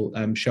individual,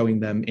 showing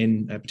them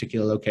in a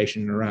particular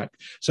location in Iraq.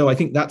 So I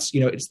think that's, you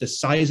know, it's the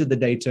size of the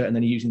data and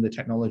then using the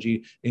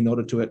technology in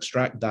order to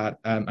extract that.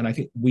 And I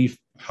think we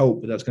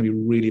hope that that's going to be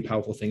a really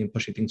powerful thing in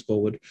pushing things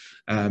forward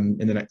in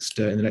the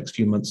next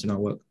few months in our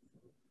work.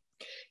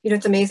 You know,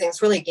 it's amazing.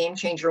 It's really a game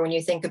changer when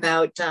you think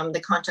about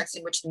the context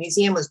in which the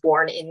museum was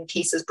born in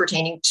cases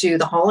pertaining to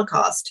the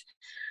Holocaust,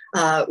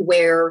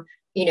 where,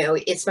 you know,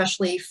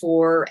 especially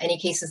for any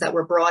cases that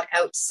were brought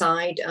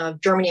outside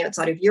of Germany,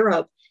 outside of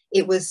Europe,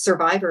 it was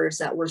survivors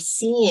that were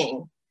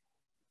seeing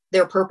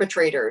their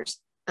perpetrators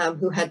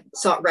who had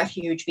sought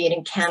refuge, be it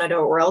in Canada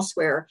or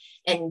elsewhere.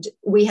 And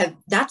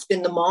that's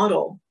been the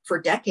model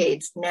for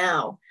decades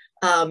now.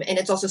 And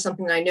it's also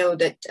something that I know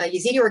that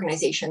Yazidi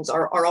organizations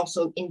are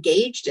also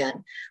engaged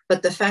in.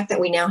 But the fact that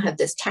we now have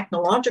this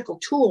technological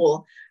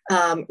tool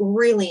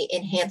really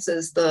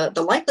enhances the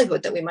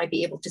likelihood that we might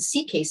be able to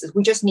see cases.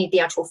 We just need the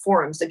actual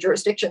forums, the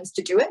jurisdictions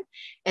to do it,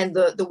 and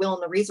the will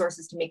and the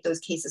resources to make those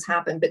cases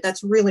happen. But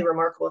that's really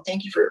remarkable.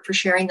 Thank you for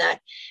sharing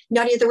that.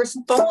 Nadia, there were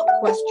some follow-up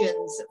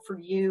questions for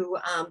you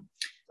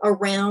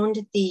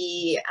around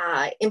the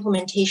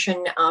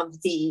implementation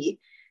of the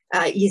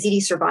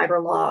Yezidi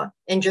survivor law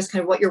and just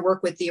kind of what your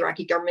work with the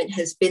Iraqi government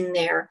has been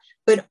there,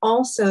 but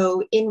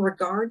also in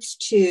regards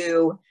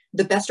to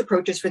the best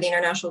approaches for the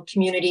international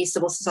community,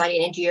 civil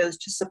society, and NGOs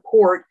to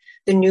support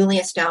the newly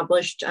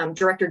established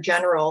Director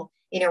General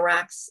in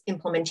Iraq's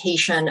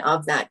implementation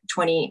of that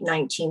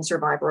 2019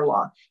 survivor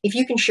law. If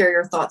you can share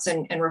your thoughts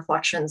and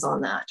reflections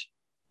on that.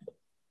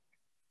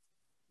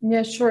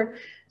 Yeah, sure.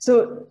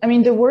 So, I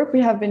mean, the work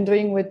we have been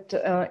doing with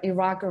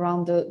Iraq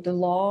around the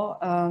law,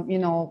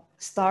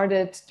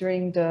 started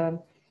during the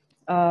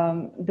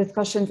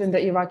discussions in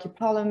the Iraqi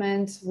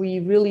parliament. We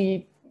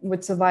really,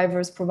 with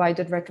survivors,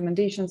 provided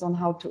recommendations on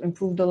how to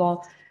improve the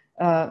law,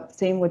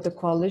 same with the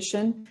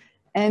coalition.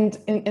 And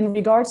in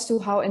regards to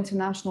how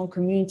international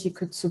community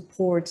could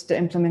support the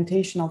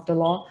implementation of the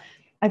law,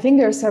 I think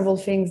there are several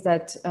things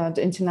that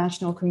the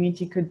international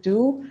community could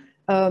do.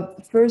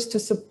 First, to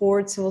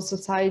support civil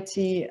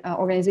society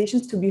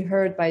organizations to be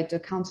heard by the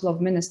Council of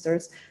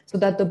Ministers so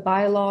that the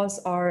bylaws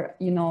are,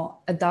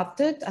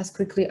 adopted as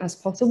quickly as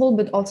possible,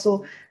 but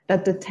also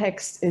that the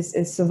text is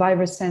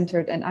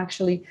survivor-centered and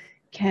actually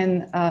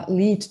can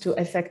lead to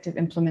effective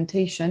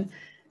implementation.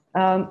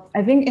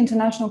 I think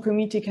international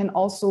community can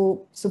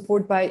also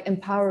support by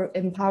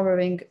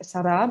empowering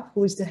Sarab,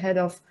 who is the head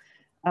of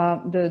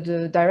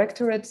the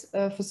Directorate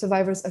for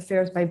Survivors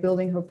Affairs, by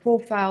building her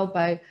profile,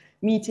 by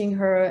meeting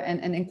her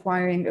and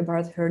inquiring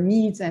about her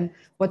needs and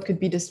what could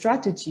be the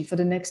strategy for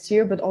the next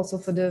year, but also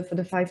for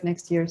the 5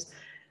 next years.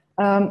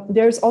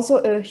 There's also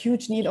a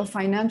huge need of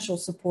financial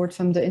support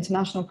from the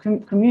international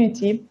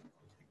community,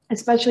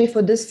 especially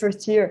for this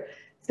first year,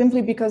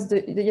 simply because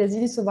the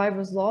Yazidi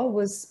survivors law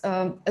was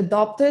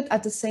adopted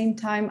at the same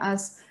time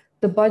as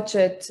the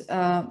budget,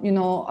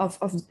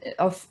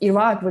 of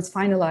Iraq was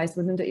finalized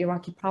within the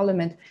Iraqi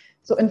parliament.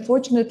 So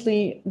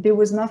unfortunately, there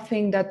was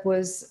nothing that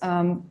was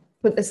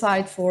put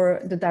aside for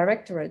the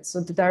directorate.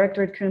 So the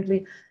directorate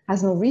currently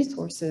has no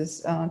resources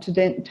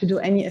to do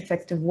any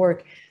effective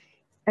work.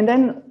 And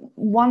then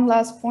one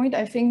last point,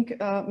 I think,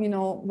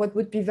 what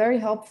would be very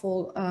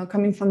helpful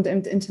coming from the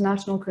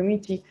international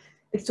community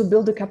is to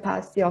build the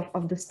capacity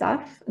of the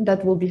staff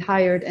that will be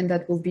hired and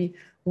that will be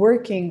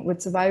working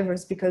with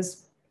survivors,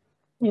 because,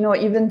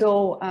 even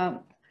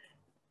though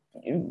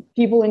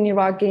people in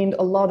Iraq gained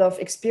a lot of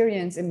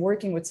experience in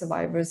working with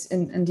survivors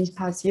in these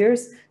past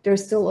years,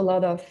 there's still a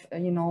lot of,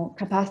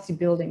 capacity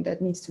building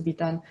that needs to be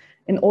done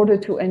in order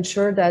to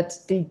ensure that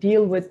they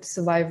deal with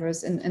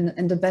survivors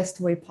in the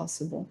best way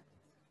possible.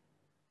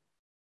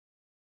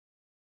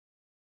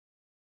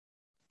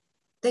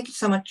 Thank you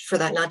so much for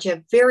that,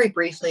 Nadia. Very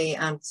briefly,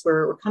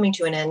 we're coming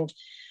to an end.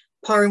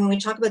 Pari, when we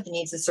talk about the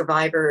needs of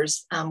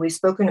survivors, we've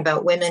spoken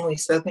about women, we've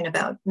spoken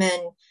about men.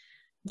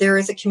 There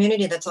is a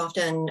community that's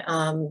often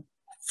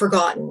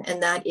forgotten,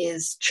 and that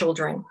is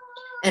children.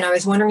 And I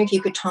was wondering if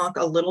you could talk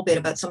a little bit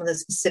about some of the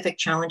specific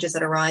challenges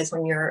that arise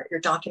when you're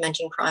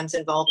documenting crimes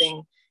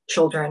involving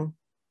children.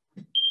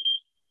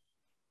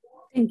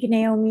 Thank you,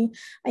 Naomi.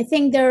 I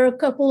think there are a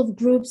couple of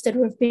groups that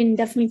have been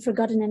definitely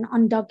forgotten and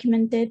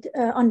undocumented,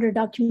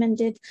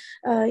 underdocumented.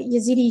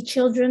 Yazidi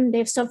children,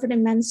 they've suffered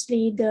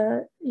immensely.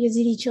 The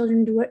Yazidi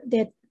children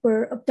that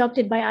were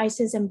abducted by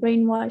ISIS and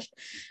brainwashed.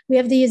 We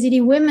have the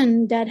Yazidi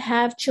women that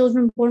have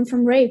children born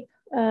from rape.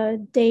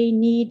 They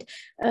need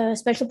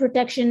special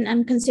protection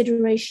and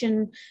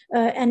consideration,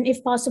 and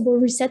if possible,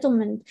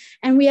 resettlement.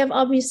 And we have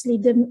obviously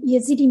the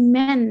Yazidi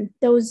men,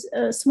 those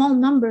small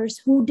numbers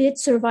who did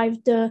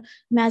survive the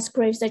mass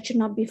graves that should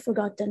not be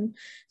forgotten.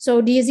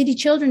 So the Yazidi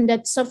children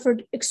that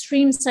suffered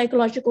extreme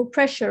psychological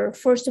pressure,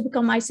 forced to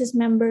become ISIS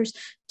members,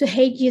 to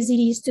hate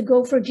Yazidis, to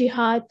go for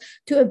jihad,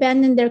 to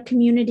abandon their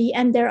community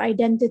and their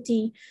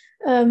identity.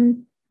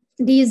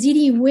 The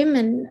Yazidi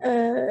women,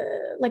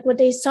 like what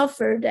they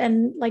suffered,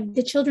 and like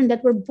the children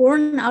that were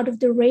born out of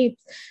the rape,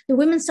 the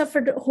women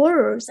suffered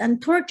horrors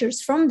and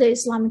tortures from the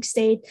Islamic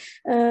State,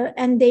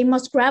 and they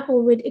must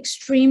grapple with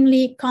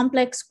extremely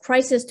complex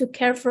crises to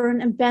care for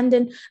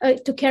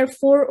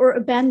or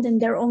abandon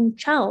their own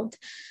child.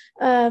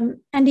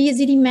 And the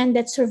Yazidi men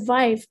that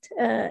survived,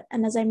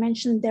 and as I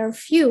mentioned, there are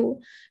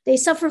few, they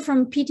suffer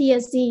from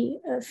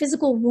PTSD,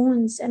 physical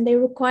wounds, and they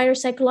require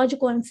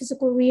psychological and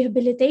physical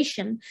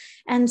rehabilitation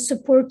and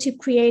support to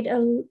create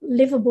a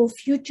livable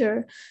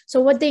future. So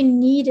what they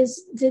need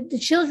is, the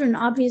children,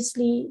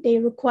 obviously, they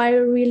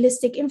require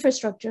realistic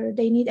infrastructure.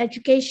 They need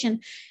education.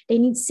 They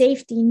need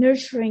safety,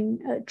 nurturing,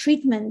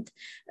 treatment.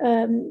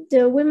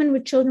 The women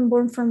with children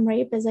born from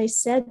rape, as I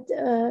said,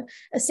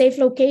 a safe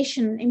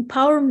location,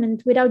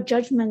 empowerment without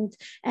judgment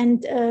and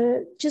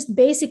just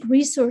basic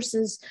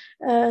resources,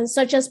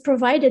 such as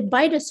provided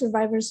by the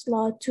survivors'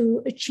 law to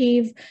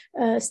achieve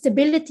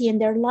stability in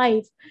their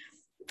life.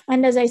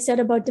 And as I said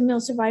about the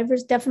male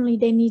survivors, definitely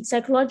they need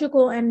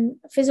psychological and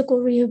physical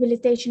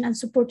rehabilitation and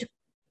support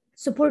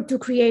to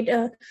create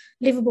a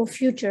livable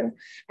future.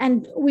 And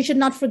we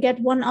should not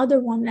forget one other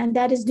one, and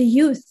that is the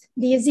youth.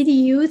 The Yazidi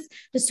youth,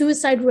 the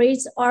suicide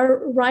rates are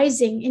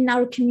rising in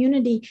our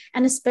community,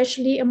 and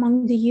especially among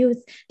the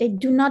youth. They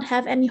do not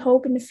have any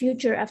hope in the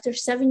future after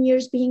 7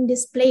 years being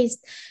displaced.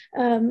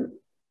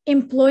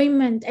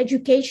 Employment,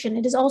 education,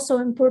 it is also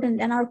important,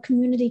 and our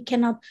community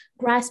cannot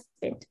grasp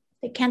it.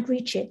 They can't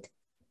reach it.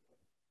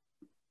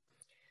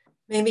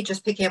 Maybe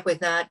just picking up with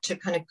that to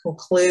kind of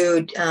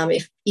conclude,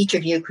 if each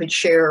of you could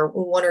share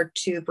one or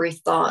two brief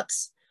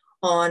thoughts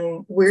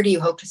on where do you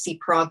hope to see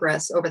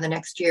progress over the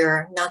next year?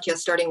 Natia,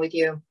 starting with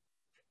you.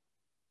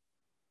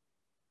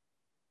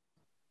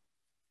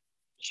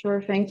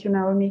 Sure, thank you,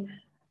 Naomi.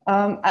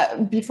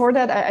 Before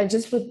that,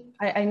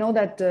 I know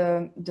that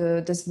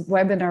this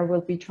webinar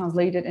will be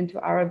translated into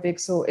Arabic.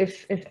 So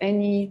if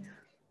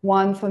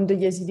anyone from the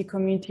Yazidi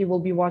community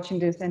will be watching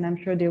this, and I'm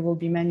sure there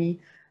will be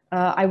many,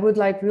 I would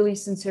like really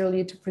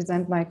sincerely to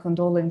present my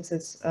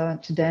condolences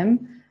to them.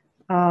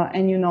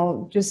 And,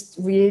 just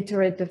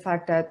reiterate the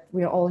fact that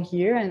we're all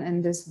here,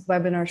 and this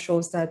webinar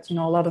shows that, a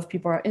lot of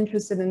people are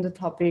interested in the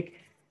topic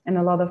and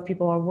a lot of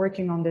people are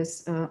working on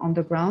this on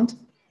the ground.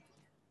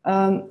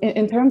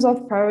 In terms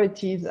of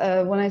priorities,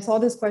 when I saw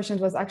this question,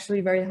 it was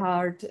actually very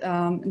hard.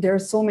 There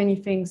are so many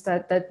things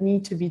that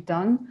need to be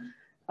done.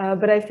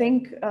 But I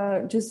think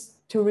just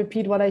to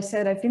repeat what I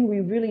said, I think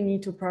we really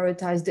need to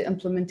prioritize the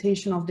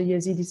implementation of the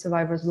Yazidi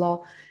survivors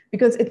law,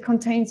 because it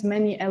contains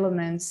many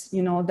elements,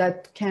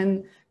 that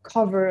can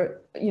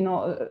cover,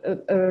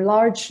 a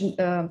large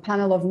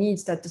panel of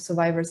needs that the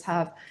survivors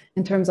have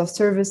in terms of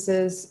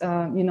services,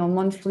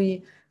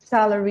 monthly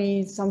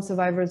salaries. Some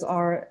survivors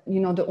are,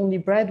 the only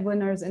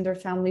breadwinners in their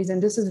families,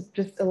 and this is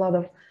just a lot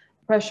of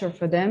pressure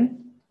for them.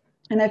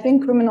 And I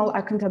think criminal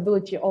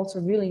accountability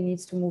also really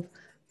needs to move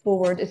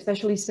forward,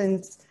 especially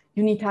since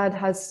UNITAD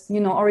has,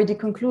 already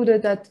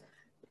concluded that,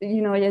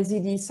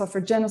 Yazidis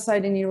suffered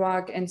genocide in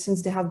Iraq, and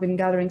since they have been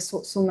gathering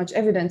so much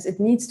evidence, it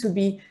needs to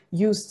be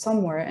used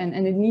somewhere,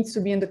 and it needs to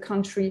be in the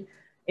country.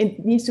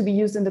 It needs to be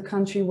used in the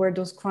country where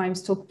those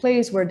crimes took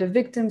place, where the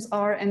victims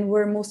are, and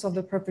where most of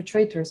the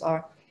perpetrators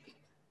are.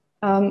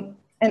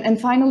 And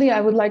finally,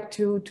 I would like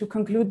to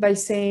conclude by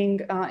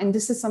saying, and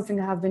this is something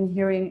I have been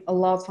hearing a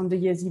lot from the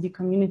Yazidi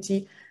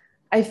community,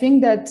 I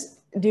think that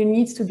there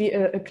needs to be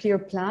a clear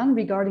plan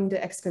regarding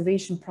the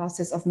excavation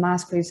process of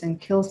mass graves and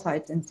kill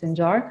sites in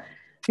Sinjar,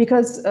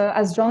 because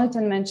as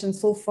Jonathan mentioned,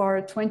 so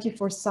far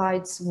 24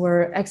 sites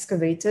were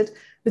excavated,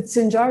 but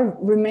Sinjar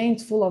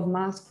remained full of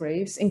mass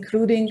graves,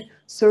 including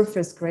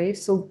surface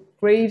graves. So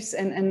graves,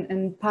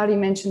 and Pari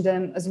mentioned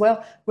them as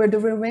well, where the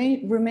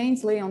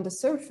remains lay on the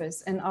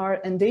surface and are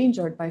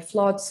endangered by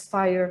floods,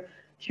 fire,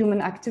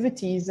 human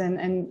activities.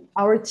 And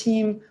our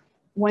team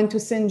went to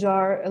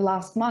Sinjar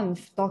last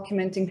month,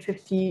 documenting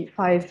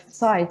 55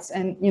 sites.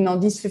 And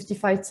these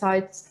 55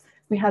 sites,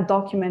 we had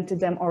documented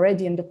them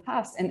already in the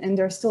past, and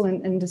they're still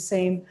in the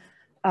same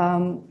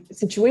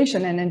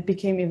situation, and it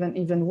became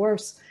even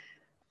worse.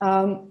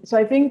 So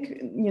I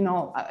think,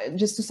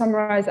 just to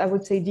summarize, I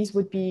would say these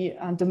would be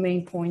the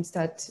main points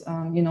that,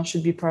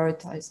 should be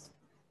prioritized.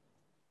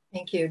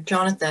 Thank you.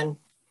 Jonathan,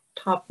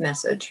 top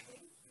message.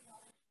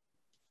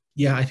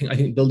 Yeah, I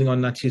think building on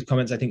Natia's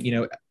comments, I think,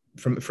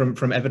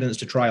 from evidence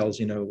to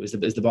trials, is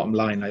the bottom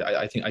line.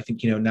 I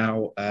think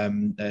now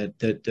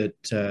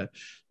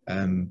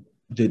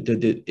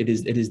it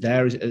is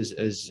there, as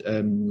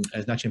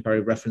Natia and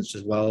Pari referenced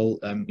as well.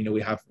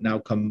 We have now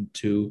come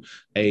to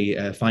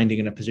a finding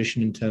and a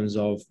position in terms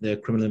of the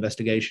criminal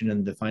investigation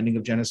and the finding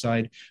of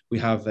genocide. We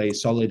have a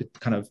solid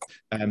kind of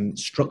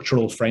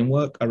structural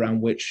framework around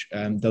which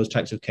those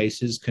types of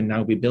cases can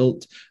now be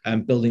built.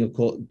 Building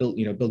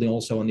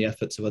also on the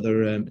efforts of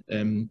other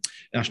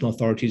national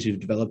authorities who are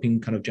developing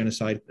kind of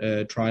genocide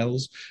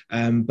trials.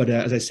 But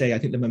as I say, I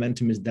think the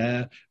momentum is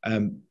there.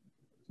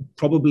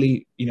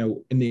 Probably,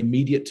 in the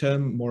immediate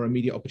term, more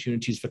immediate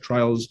opportunities for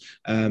trials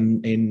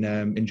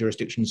in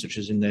jurisdictions such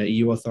as in the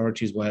EU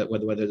authorities,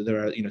 whether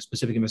there are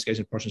specific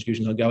investigation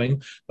prosecutions ongoing.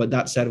 But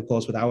that said, of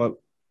course, with our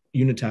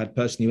UNITAD,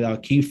 personally, with our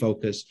key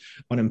focus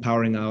on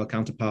empowering our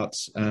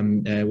counterparts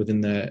within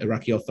the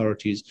Iraqi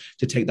authorities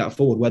to take that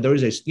forward, where there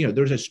is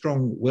a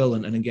strong will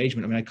and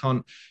engagement. I mean, I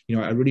can't,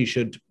 I really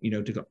should,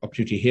 take the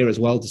opportunity here as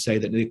well to say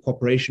that the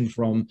cooperation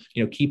from,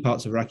 key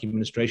parts of Iraqi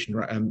administration,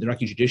 the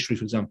Iraqi judiciary,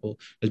 for example,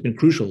 has been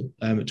crucial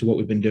to what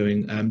we've been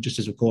doing, just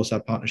as, of course, our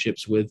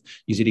partnerships with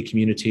Yezidi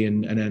community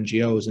and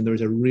NGOs. And there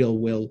is a real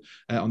will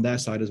on their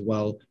side as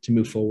well to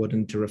move forward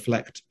and to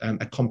reflect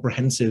a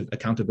comprehensive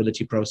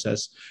accountability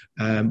process,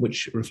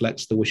 which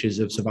reflects the wishes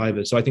of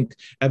survivors. So I think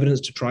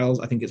evidence to trials,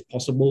 I think it's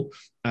possible.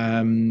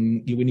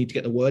 We need to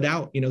get the word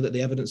out, that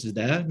the evidence is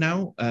there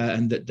now,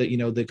 and that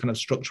the kind of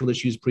structural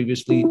issues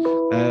previously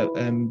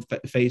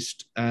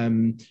faced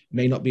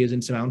may not be as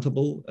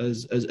insurmountable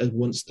as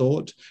once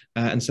thought.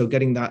 And so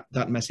getting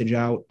that message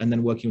out, and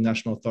then working with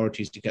national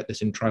authorities to get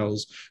this in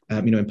trials,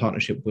 in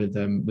partnership with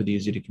the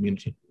Yezidi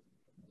community.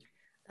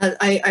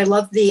 I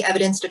love the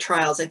evidence to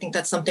trials. I think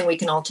that's something we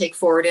can all take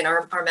forward in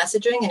our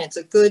messaging, and it's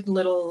a good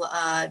little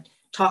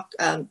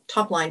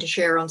top line to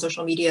share on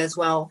social media as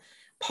well.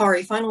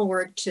 Pari, final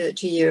word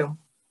to you.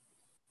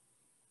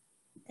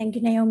 Thank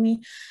you, Naomi.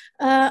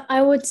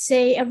 I would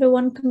say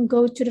everyone can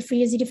go to the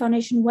Free Yezidi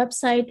Foundation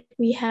website.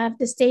 We have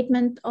the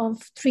statement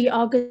of 3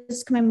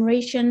 August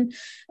commemoration.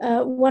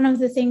 One of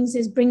the things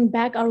is bring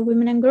back our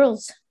women and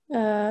girls.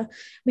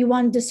 We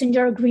want the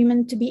Sinjar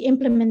agreement to be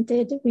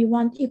implemented. We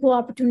want equal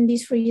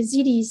opportunities for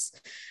Yezidis.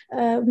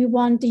 We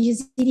want the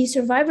Yezidi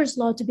survivors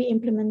law to be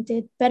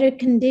implemented, better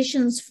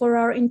conditions for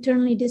our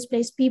internally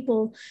displaced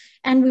people,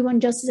 and we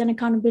want justice and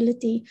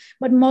accountability.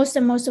 But most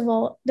of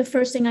all, the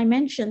first thing I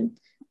mentioned,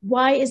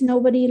 why is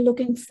nobody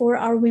looking for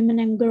our women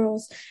and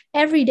girls?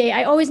 Every day,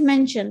 I always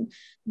mention,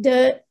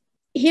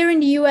 here in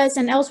the US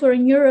and elsewhere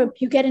in Europe,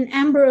 you get an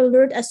Amber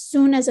Alert as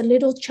soon as a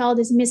little child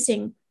is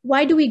missing.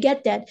 Why do we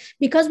get that?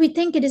 Because we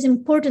think it is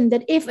important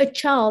that if a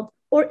child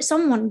or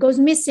someone goes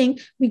missing,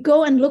 we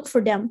go and look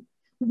for them.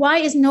 Why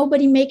is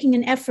nobody making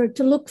an effort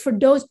to look for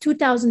those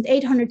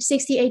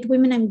 2,868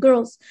 women and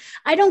girls?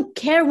 I don't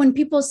care when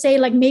people say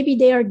like maybe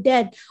they are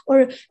dead,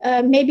 or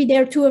maybe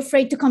they're too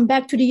afraid to come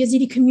back to the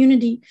Yezidi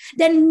community.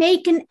 Then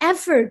make an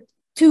effort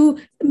to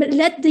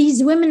let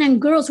these women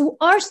and girls who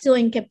are still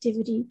in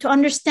captivity to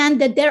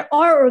understand that there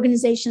are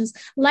organizations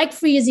like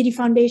Free Yezidi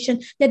Foundation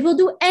that will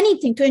do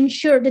anything to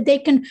ensure that they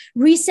can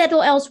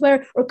resettle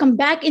elsewhere or come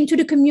back into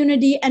the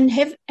community and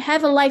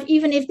have a life,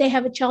 even if they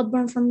have a child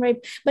born from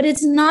rape. But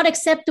it's not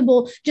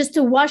acceptable just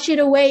to wash it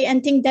away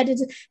and think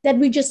that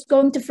we're just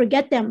going to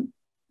forget them.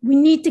 We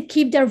need to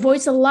keep their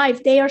voice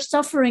alive. They are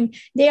suffering.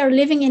 They are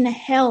living in a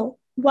hell.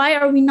 Why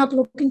are we not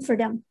looking for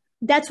them?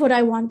 That's what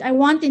I want. I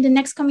want in the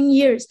next coming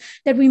years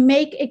that we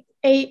make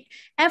a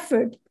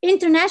effort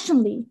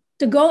internationally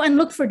to go and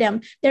look for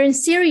them. They're in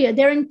Syria,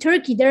 they're in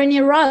Turkey, they're in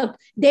Iraq.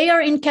 They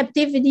are in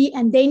captivity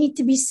and they need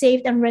to be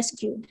saved and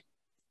rescued.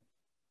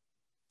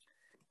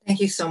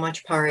 Thank you so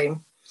much, Pari.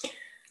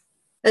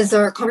 As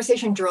our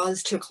conversation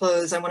draws to a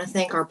close, I want to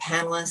thank our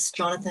panelists,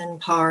 Jonathan,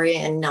 Pari,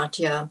 and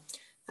Natia.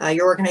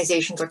 Your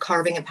organizations are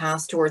carving a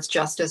path towards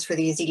justice for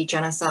the Yezidi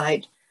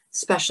genocide.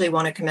 Especially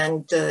want to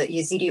commend the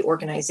Yezidi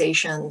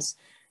organizations.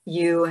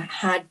 You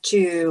had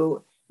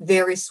to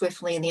very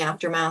swiftly in the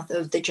aftermath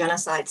of the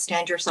genocide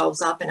stand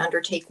yourselves up and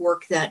undertake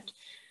work that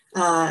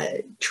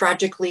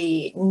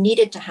tragically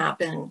needed to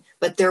happen,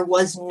 but there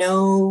was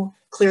no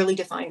clearly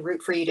defined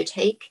route for you to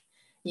take.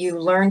 You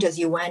learned as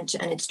you went,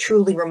 and it's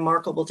truly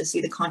remarkable to see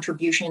the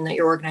contribution that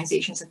your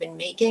organizations have been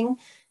making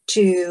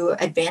to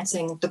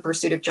advancing the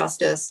pursuit of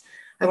justice.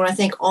 I want to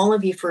thank all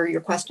of you for your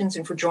questions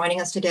and for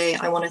joining us today.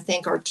 I want to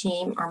thank our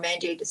team. Our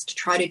mandate is to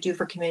try to do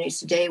for communities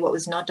today what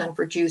was not done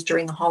for Jews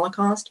during the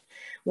Holocaust.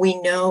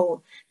 We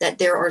know that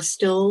there are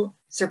still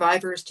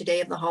survivors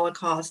today of the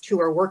Holocaust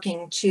who are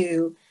working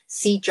to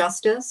see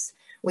justice.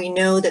 We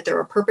know that there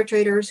are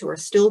perpetrators who are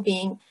still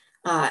being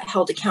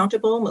held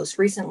accountable. Most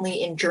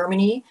recently in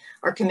Germany,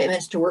 our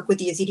commitments to work with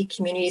the Yezidi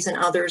communities and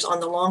others on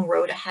the long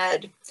road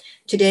ahead.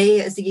 Today,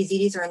 as the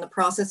Yezidis are in the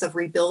process of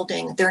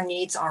rebuilding, their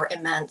needs are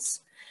immense.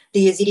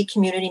 The Yezidi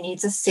community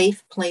needs a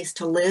safe place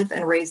to live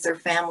and raise their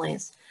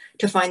families,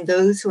 to find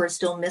those who are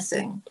still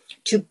missing,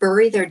 to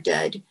bury their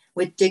dead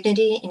with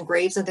dignity in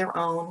graves of their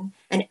own,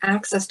 and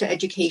access to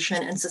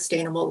education and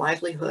sustainable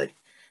livelihood.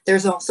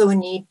 There's also a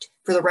need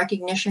for the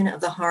recognition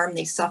of the harm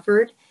they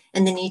suffered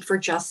and the need for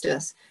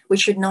justice, which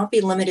should not be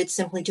limited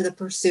simply to the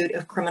pursuit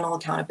of criminal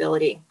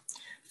accountability.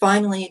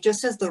 Finally,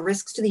 just as the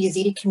risks to the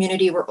Yezidi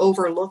community were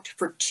overlooked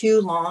for too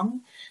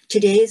long,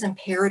 today is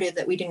imperative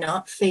that we do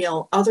not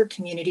fail other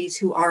communities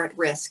who are at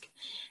risk.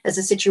 As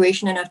the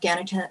situation in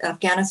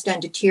Afghanistan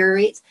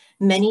deteriorates,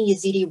 many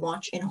Yezidi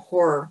watch in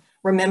horror,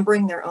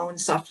 remembering their own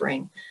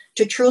suffering.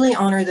 To truly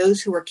honor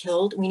those who were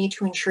killed, we need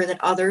to ensure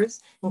that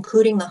others,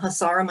 including the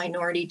Hazara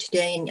minority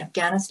today in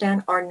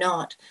Afghanistan, are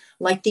not,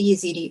 like the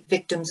Yezidi,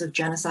 victims of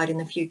genocide in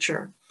the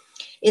future.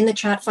 In the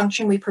chat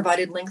function, we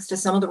provided links to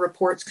some of the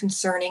reports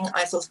concerning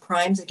ISIL's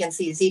crimes against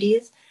the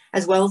Yezidis,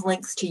 as well as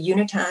links to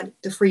UNITAD,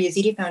 the Free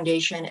Yezidi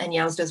Foundation, and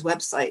Yazda's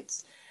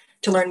websites.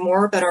 To learn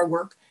more about our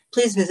work,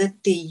 please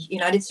visit the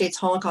United States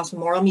Holocaust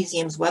Memorial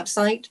Museum's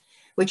website,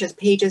 which has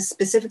pages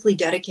specifically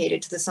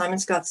dedicated to the Simon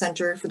Scott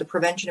Center for the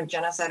Prevention of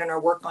Genocide and our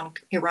work on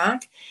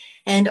Iraq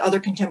and other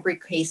contemporary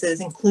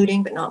cases,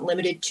 including but not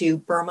limited to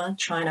Burma,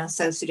 China,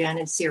 South Sudan,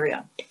 and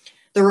Syria.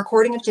 The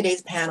recording of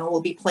today's panel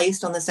will be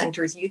placed on the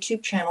center's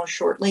YouTube channel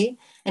shortly,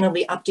 and it'll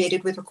be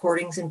updated with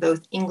recordings in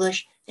both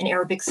English and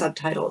Arabic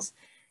subtitles.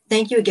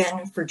 Thank you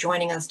again for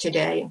joining us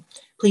today.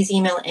 Please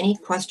email any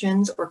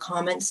questions or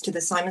comments to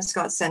the Simon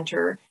Scott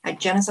Center at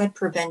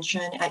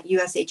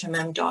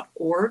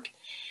genocideprevention@ushmm.org.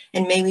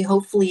 And may we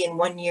hopefully in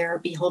 1 year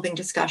be holding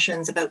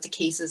discussions about the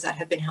cases that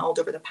have been held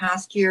over the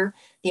past year,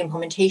 the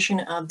implementation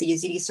of the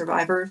Yezidi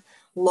survivor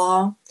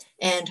law,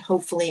 and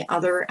hopefully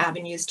other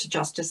avenues to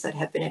justice that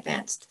have been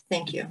advanced.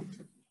 Thank you.